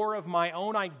store of my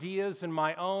own ideas and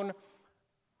my own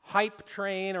hype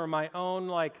train or my own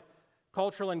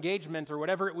cultural engagement or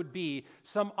whatever it would be,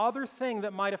 some other thing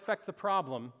that might affect the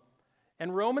problem.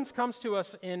 And Romans comes to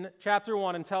us in chapter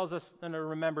 1 and tells us, and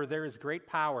remember, there is great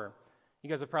power. You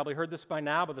guys have probably heard this by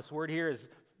now, but this word here is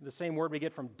the same word we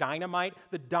get from dynamite.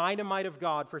 The dynamite of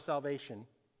God for salvation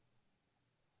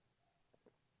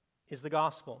is the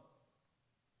gospel.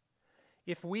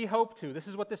 If we hope to, this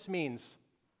is what this means.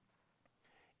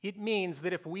 It means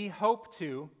that if we hope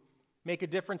to make a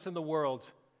difference in the world,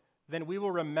 then we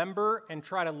will remember and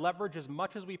try to leverage as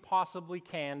much as we possibly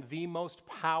can the most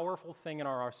powerful thing in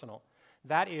our arsenal.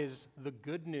 That is the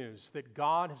good news that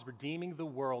God is redeeming the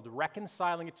world,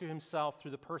 reconciling it to himself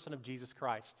through the person of Jesus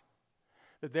Christ.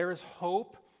 That there is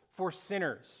hope for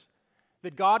sinners.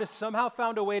 That God has somehow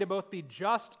found a way to both be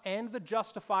just and the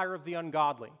justifier of the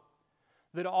ungodly.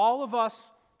 That all of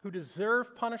us who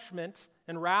deserve punishment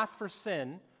and wrath for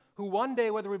sin, who one day,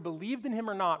 whether we believed in him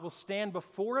or not, will stand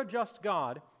before a just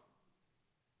God,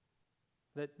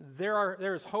 that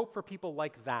there is hope for people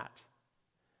like that.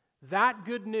 That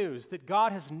good news that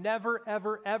God has never,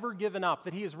 ever, ever given up,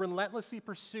 that he has relentlessly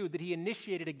pursued, that he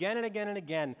initiated again and again and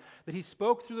again, that he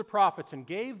spoke through the prophets and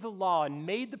gave the law and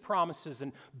made the promises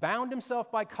and bound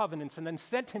himself by covenants and then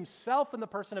sent himself in the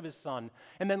person of his Son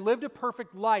and then lived a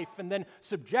perfect life and then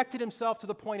subjected himself to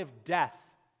the point of death.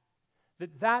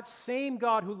 That same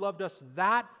God who loved us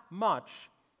that much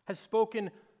has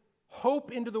spoken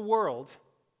hope into the world,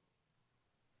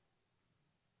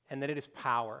 and that it is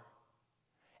power.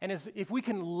 And if we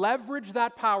can leverage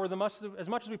that power as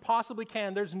much as we possibly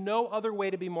can, there's no other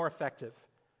way to be more effective.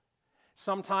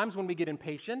 Sometimes when we get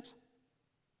impatient,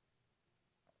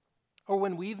 or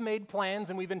when we've made plans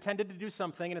and we've intended to do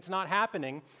something and it's not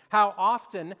happening, how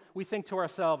often we think to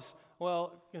ourselves,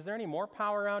 well, is there any more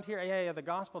power around here? Yeah, the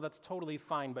gospel, that's totally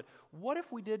fine. But what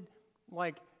if we did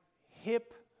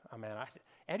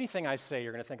anything I say,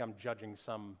 you're going to think I'm judging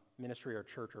some ministry or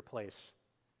church or place.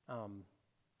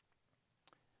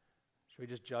 Should we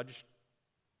just judge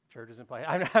churches and places?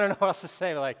 I don't know what else to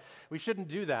say. We shouldn't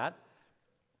do that.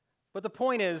 But the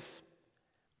point is,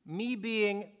 me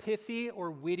being pithy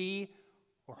or witty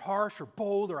or harsh or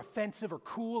bold or offensive or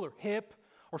cool or hip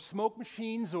or smoke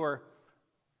machines or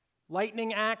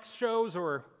lightning axe shows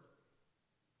or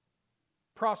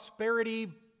prosperity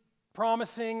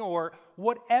promising or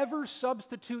whatever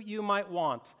substitute you might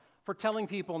want for telling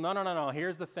people, no,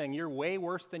 here's the thing, you're way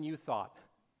worse than you thought.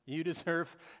 You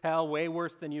deserve hell way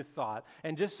worse than you thought.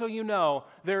 And just so you know,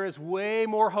 there is way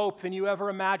more hope than you ever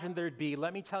imagined there'd be.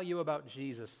 Let me tell you about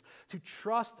Jesus. To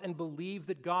trust and believe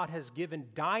that God has given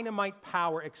dynamite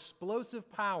power, explosive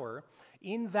power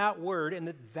in that word,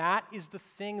 and that is the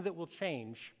thing that will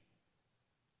change.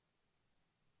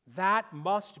 That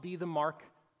must be the mark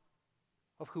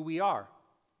of who we are.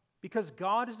 Because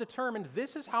God has determined,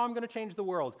 this is how I'm going to change the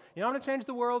world. You know how I'm going to change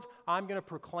the world? I'm going to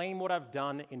proclaim what I've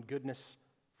done in goodness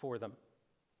for them.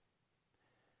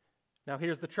 Now,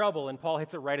 here's the trouble, and Paul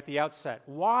hits it right at the outset.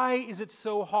 Why is it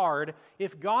so hard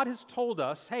if God has told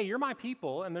us, hey, you're my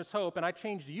people, and there's hope, and I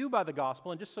changed you by the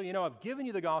gospel, and just so you know, I've given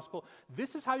you the gospel.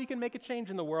 This is how you can make a change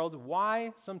in the world.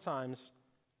 Why, sometimes,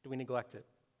 do we neglect it?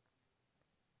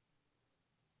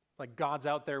 Like God's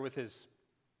out there with his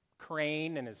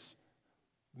crane and his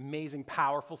amazing,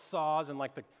 powerful saws, and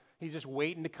he's just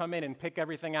waiting to come in and pick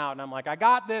everything out. And I'm like, I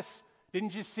got this.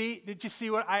 Did you see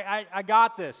what I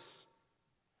got this?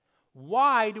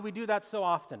 Why do we do that so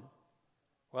often?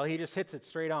 Well, he just hits it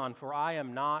straight on. For I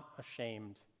am not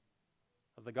ashamed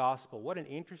of the gospel. What an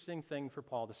interesting thing for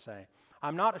Paul to say.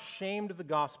 I'm not ashamed of the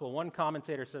gospel. One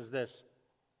commentator says this.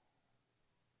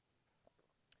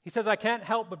 He says, I can't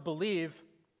help but believe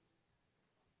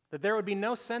that there would be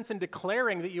no sense in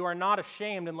declaring that you are not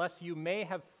ashamed unless you may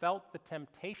have felt the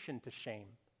temptation to shame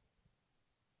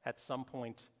at some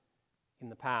point in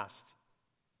the past.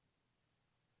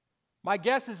 My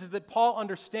guess is that Paul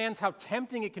understands how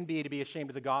tempting it can be to be ashamed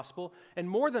of the gospel, and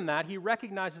more than that, he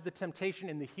recognizes the temptation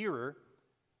in the hearer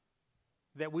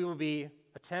that we will be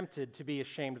tempted to be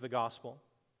ashamed of the gospel.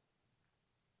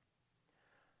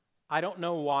 I don't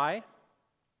know why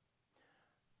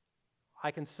I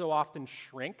can so often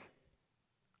shrink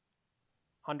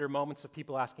under moments of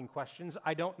people asking questions.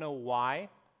 I don't know why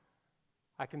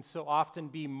I can so often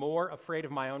be more afraid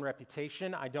of my own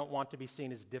reputation. I don't want to be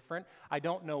seen as different. I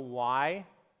don't know why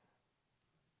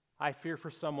I fear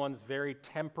for someone's very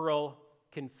temporal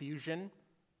confusion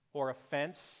or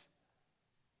offense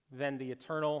than the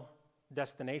eternal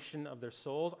destination of their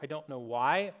souls. I don't know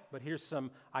why, but here's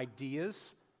some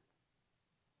ideas.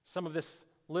 Some of this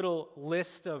little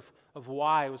list of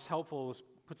why was helpful was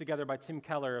put together by Tim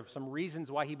Keller of some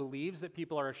reasons why he believes that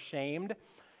people are ashamed.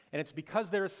 And it's because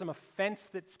there is some offense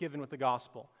that's given with the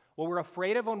gospel. What we're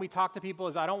afraid of when we talk to people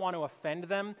is, I don't want to offend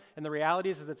them. And the reality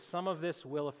is that some of this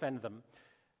will offend them.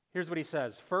 Here's what he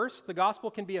says. First, the gospel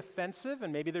can be offensive,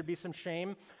 and maybe there'd be some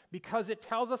shame, because it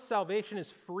tells us salvation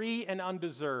is free and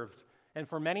undeserved. And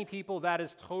for many people, that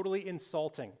is totally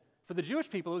insulting. For the Jewish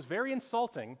people, it was very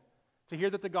insulting to hear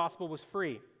that the gospel was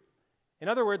free. In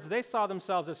other words, they saw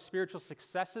themselves as spiritual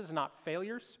successes, not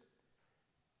failures.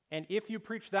 And if you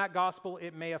preach that gospel,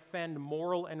 it may offend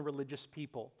moral and religious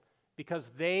people because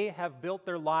they have built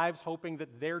their lives hoping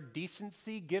that their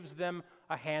decency gives them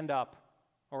a hand up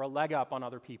or a leg up on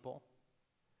other people.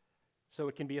 So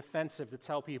it can be offensive to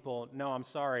tell people, no, I'm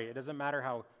sorry, it doesn't matter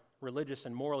how religious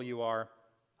and moral you are,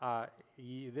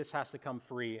 this has to come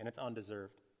free and it's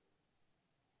undeserved.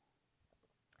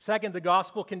 Second, the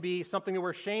gospel can be something that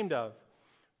we're ashamed of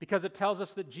because it tells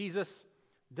us that Jesus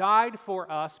died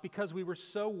for us because we were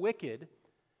so wicked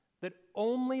that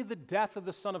only the death of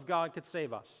the Son of God could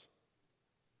save us.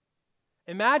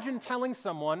 Imagine telling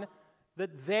someone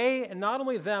that they, and not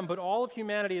only them, but all of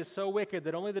humanity is so wicked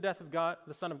that only the death of God,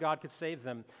 the Son of God, could save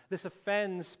them. This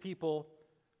offends people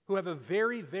who have a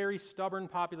very, very stubborn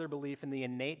popular belief in the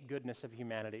innate goodness of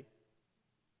humanity.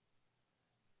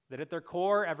 That at their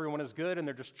core, everyone is good and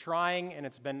they're just trying, and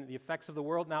it's been the effects of the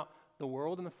world. Now, the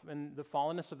world and the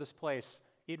fallenness of this place,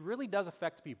 it really does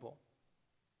affect people.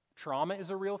 Trauma is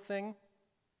a real thing.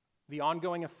 The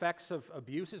ongoing effects of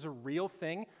abuse is a real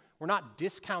thing. We're not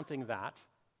discounting that.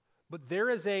 But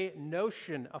there is a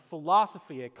notion, a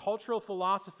philosophy, a cultural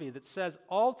philosophy that says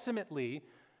ultimately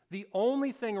the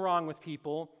only thing wrong with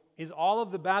people is all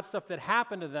of the bad stuff that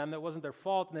happened to them that wasn't their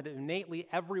fault, and that innately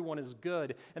everyone is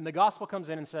good. And the gospel comes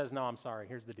in and says, no, I'm sorry,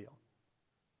 here's the deal.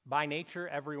 By nature,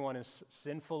 everyone is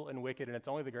sinful and wicked, and it's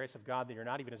only the grace of God that you're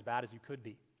not even as bad as you could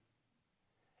be.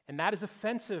 And that is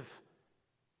offensive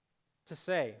to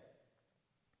say.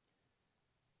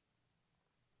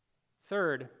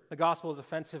 Third, the gospel is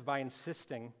offensive by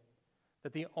insisting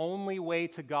that the only way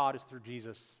to God is through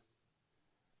Jesus.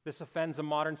 This offends a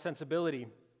modern sensibility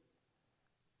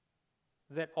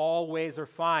that all ways are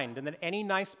fine, and that any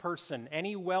nice person,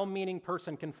 any well-meaning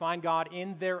person can find God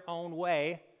in their own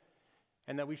way,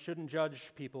 and that we shouldn't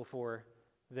judge people for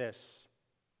this.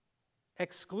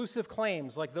 Exclusive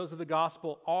claims like those of the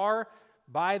gospel are,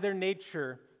 by their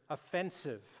nature,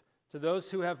 offensive to those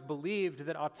who have believed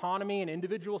that autonomy and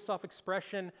individual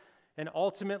self-expression and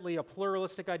ultimately a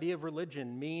pluralistic idea of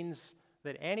religion means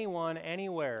that anyone,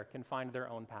 anywhere can find their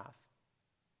own path.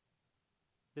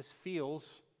 This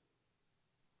feels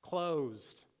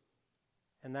closed,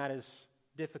 and that is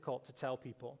difficult to tell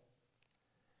people.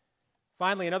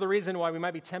 Finally, another reason why we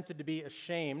might be tempted to be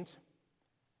ashamed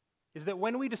is that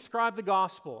when we describe the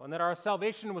gospel and that our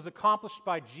salvation was accomplished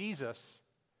by Jesus,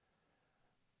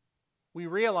 we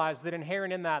realize that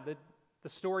inherent in that the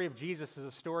story of Jesus is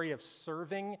a story of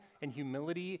serving and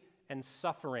humility and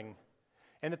suffering.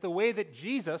 And that the way that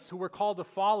Jesus, who we're called to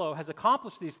follow, has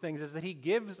accomplished these things is that he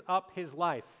gives up his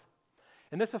life.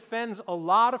 And this offends a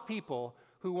lot of people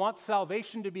who want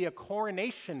salvation to be a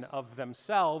coronation of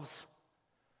themselves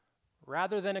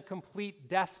rather than a complete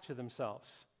death to themselves.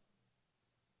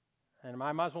 And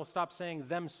I might as well stop saying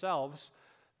themselves.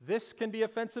 This can be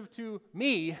offensive to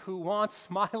me, who wants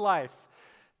my life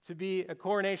to be a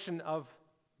coronation of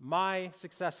my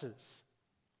successes.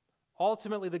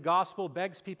 Ultimately, the gospel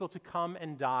begs people to come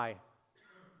and die,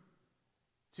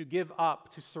 to give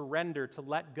up, to surrender, to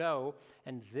let go,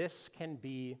 and this can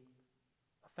be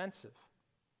offensive.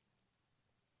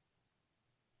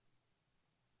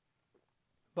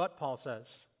 But, Paul says,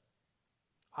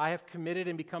 I have committed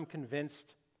and become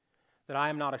convinced that I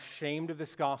am not ashamed of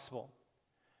this gospel.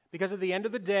 Because at the end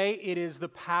of the day, it is the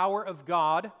power of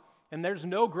God, and there's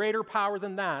no greater power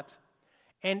than that,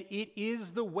 and it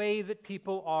is the way that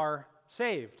people are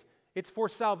saved. It's for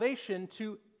salvation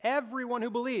to everyone who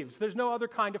believes. There's no other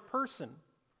kind of person.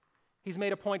 He's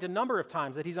made a point a number of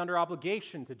times that he's under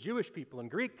obligation to Jewish people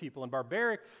and Greek people and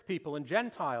barbaric people and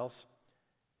Gentiles.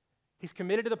 He's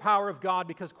committed to the power of God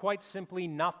because, quite simply,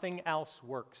 nothing else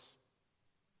works.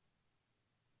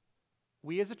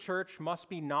 We as a church must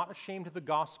be not ashamed of the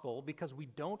gospel because we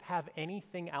don't have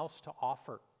anything else to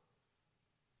offer.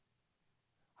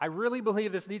 I really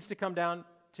believe this needs to come down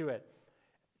to it.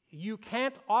 You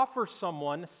can't offer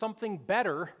someone something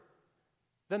better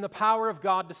than the power of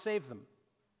God to save them.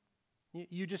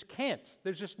 You just can't.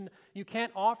 You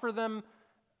can't offer them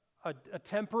a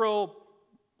temporal,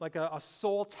 like a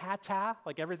soul tata,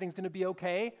 like everything's going to be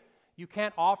okay. You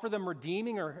can't offer them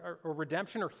redeeming or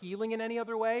redemption or healing in any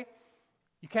other way.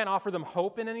 You can't offer them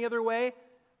hope in any other way.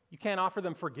 You can't offer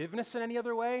them forgiveness in any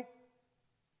other way.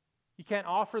 You can't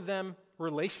offer them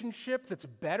relationship that's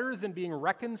better than being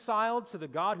reconciled to the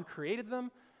God who created them.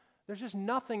 There's just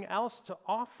nothing else to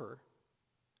offer.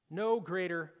 No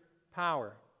greater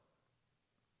power.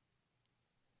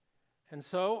 And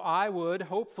so I would,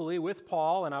 hopefully, with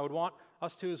Paul, and I would want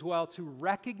us to as well, to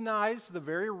recognize the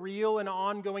very real and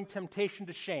ongoing temptation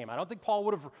to shame. I don't think Paul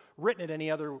would have written it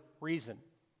any other reason.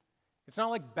 It's not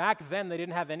like back then they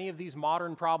didn't have any of these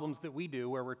modern problems that we do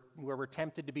where we're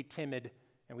tempted to be timid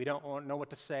and we don't know what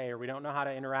to say or we don't know how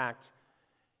to interact.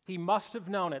 He must have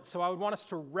known it. So I would want us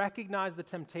to recognize the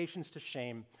temptations to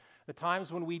shame, the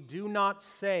times when we do not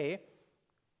say,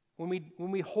 when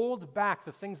we hold back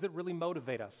the things that really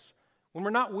motivate us, when we're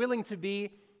not willing to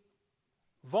be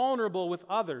vulnerable with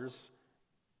others,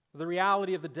 the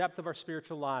reality of the depth of our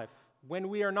spiritual life, when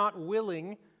we are not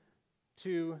willing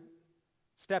to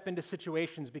step into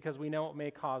situations because we know it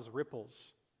may cause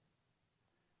ripples.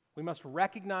 We must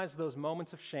recognize those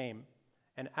moments of shame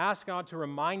and ask God to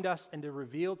remind us and to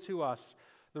reveal to us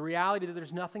the reality that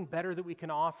there's nothing better that we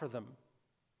can offer them.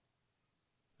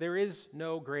 There is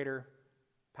no greater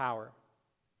power.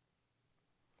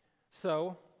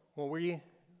 So, what we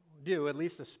do, at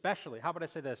least especially, how about I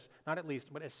say this? Not at least,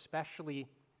 but especially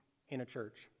in a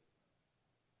church.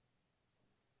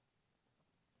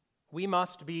 We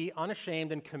must be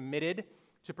unashamed and committed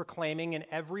to proclaiming in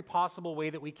every possible way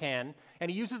that we can. And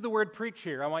he uses the word preach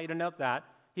here. I want you to note that.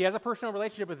 He has a personal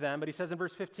relationship with them, but he says in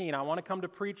verse 15, I want to come to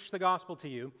preach the gospel to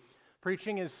you.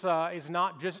 Preaching is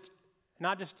not just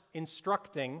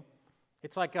instructing.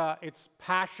 It's like it's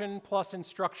passion plus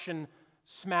instruction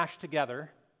smashed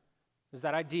together. There's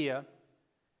that idea.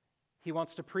 He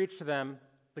wants to preach to them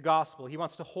the gospel. He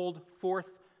wants to hold forth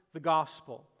the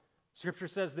gospel. Scripture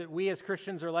says that we as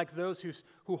Christians are like those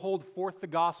who hold forth the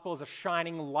gospel as a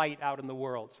shining light out in the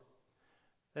world.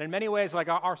 And in many ways, like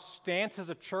our stance as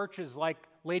a church is like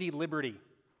Lady Liberty.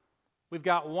 We've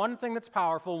got one thing that's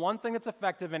powerful, one thing that's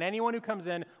effective, and anyone who comes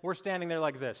in, we're standing there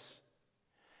like this.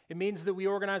 It means that we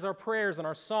organize our prayers and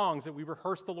our songs, that we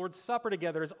rehearse the Lord's Supper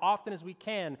together as often as we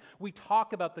can. We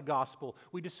talk about the gospel.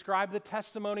 We describe the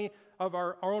testimony of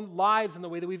our own lives and the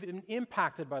way that we've been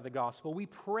impacted by the gospel. We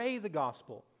pray the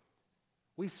gospel.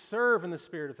 We serve in the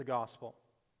spirit of the gospel.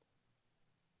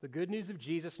 The good news of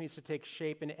Jesus needs to take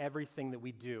shape in everything that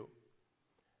we do.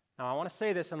 Now, I want to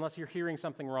say this unless you're hearing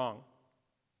something wrong.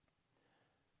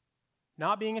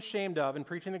 Not being ashamed of and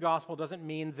preaching the gospel doesn't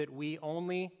mean that we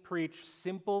only preach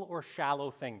simple or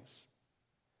shallow things.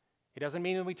 It doesn't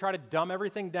mean that we try to dumb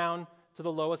everything down to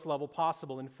the lowest level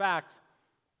possible. In fact,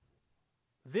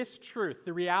 this truth,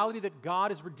 the reality that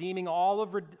God is redeeming all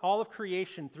of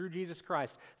creation through Jesus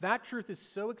Christ, that truth is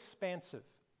so expansive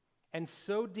and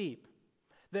so deep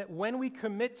that when we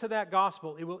commit to that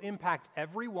gospel, it will impact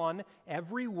everyone,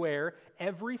 everywhere,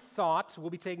 every thought will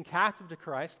be taken captive to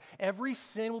Christ, every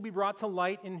sin will be brought to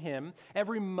light in Him,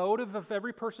 every motive of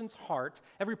every person's heart,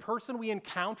 every person we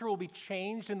encounter will be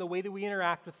changed in the way that we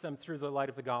interact with them through the light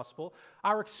of the gospel.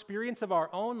 Our experience of our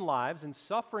own lives and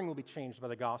suffering will be changed by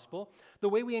the gospel. The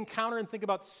way we encounter and think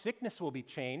about sickness will be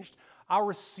changed. Our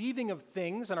receiving of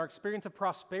things and our experience of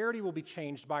prosperity will be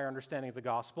changed by our understanding of the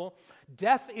gospel.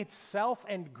 Death itself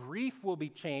and grief will be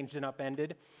changed and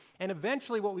upended. And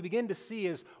eventually what we begin to see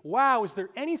is, wow, is there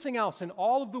anything else in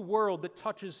all of the world that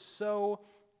touches so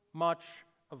much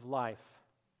of life?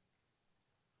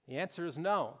 The answer is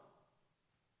no.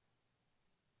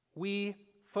 We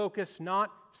focus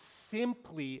not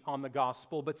simply on the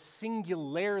gospel, but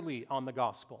singularly on the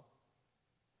gospel.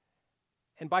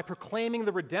 And by proclaiming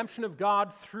the redemption of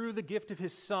God through the gift of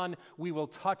His Son, we will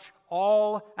touch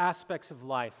all aspects of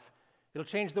life. It'll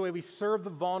change the way we serve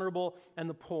the vulnerable and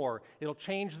the poor. It'll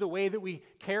change the way that we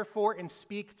care for and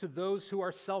speak to those who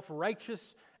are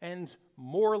self-righteous and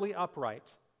morally upright.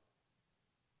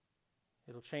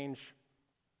 It'll change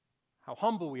how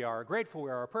humble we are, grateful we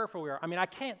are, prayerful we are. I mean, I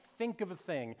can't think of a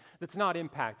thing that's not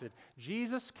impacted.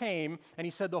 Jesus came and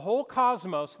He said the whole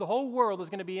cosmos, the whole world is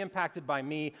going to be impacted by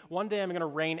me. One day I'm going to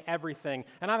reign everything.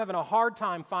 And I'm having a hard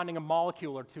time finding a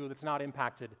molecule or two that's not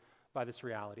impacted by this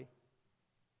reality.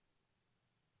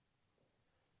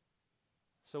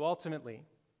 So ultimately,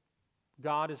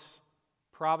 God is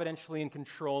providentially in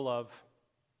control of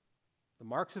the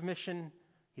marks of mission.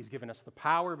 He's given us the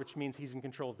power, which means He's in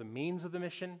control of the means of the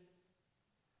mission.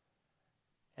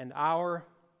 And our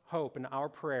hope and our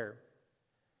prayer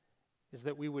is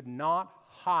that we would not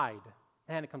hide.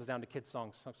 And it comes down to kids'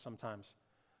 songs sometimes.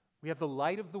 We have the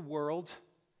light of the world,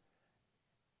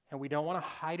 and we don't want to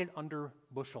hide it under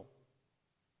bushel.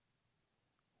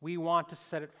 We want to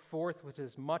set it forth with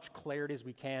as much clarity as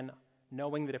we can,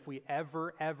 knowing that if we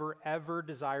ever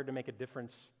desire to make a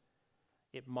difference,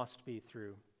 it must be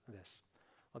through this.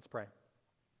 Let's pray.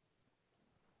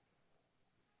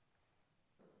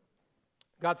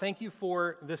 God, thank you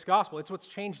for this gospel. It's what's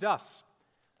changed us.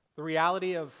 The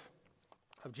reality of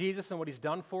Jesus and what He's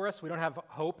done for us. We don't have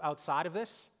hope outside of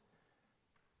this.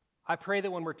 I pray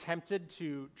that when we're tempted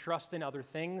to trust in other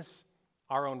things,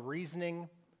 our own reasoning,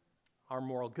 our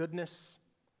moral goodness,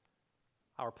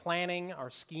 our planning,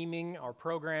 our scheming, our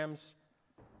programs,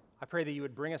 I pray that you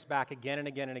would bring us back again and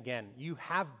again and again. You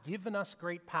have given us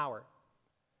great power.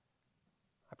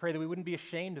 I pray that we wouldn't be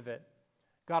ashamed of it.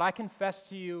 God, I confess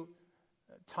to you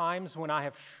times when I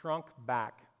have shrunk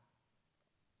back.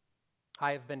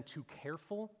 I have been too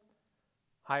careful.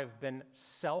 I have been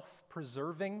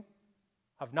self-preserving.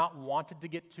 I've not wanted to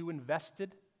get too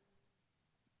invested.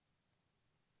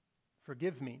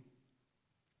 Forgive me.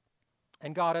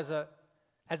 And God, as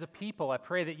a people, I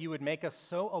pray that you would make us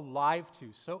so alive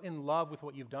to, so in love with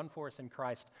what you've done for us in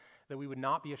Christ, that we would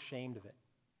not be ashamed of it.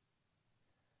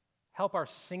 Help our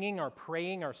singing, our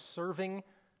praying, our serving,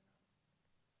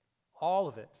 all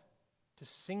of it, to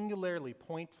singularly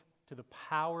point to the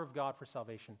power of God for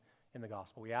salvation in the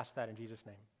gospel. We ask that in Jesus'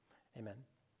 name. Amen.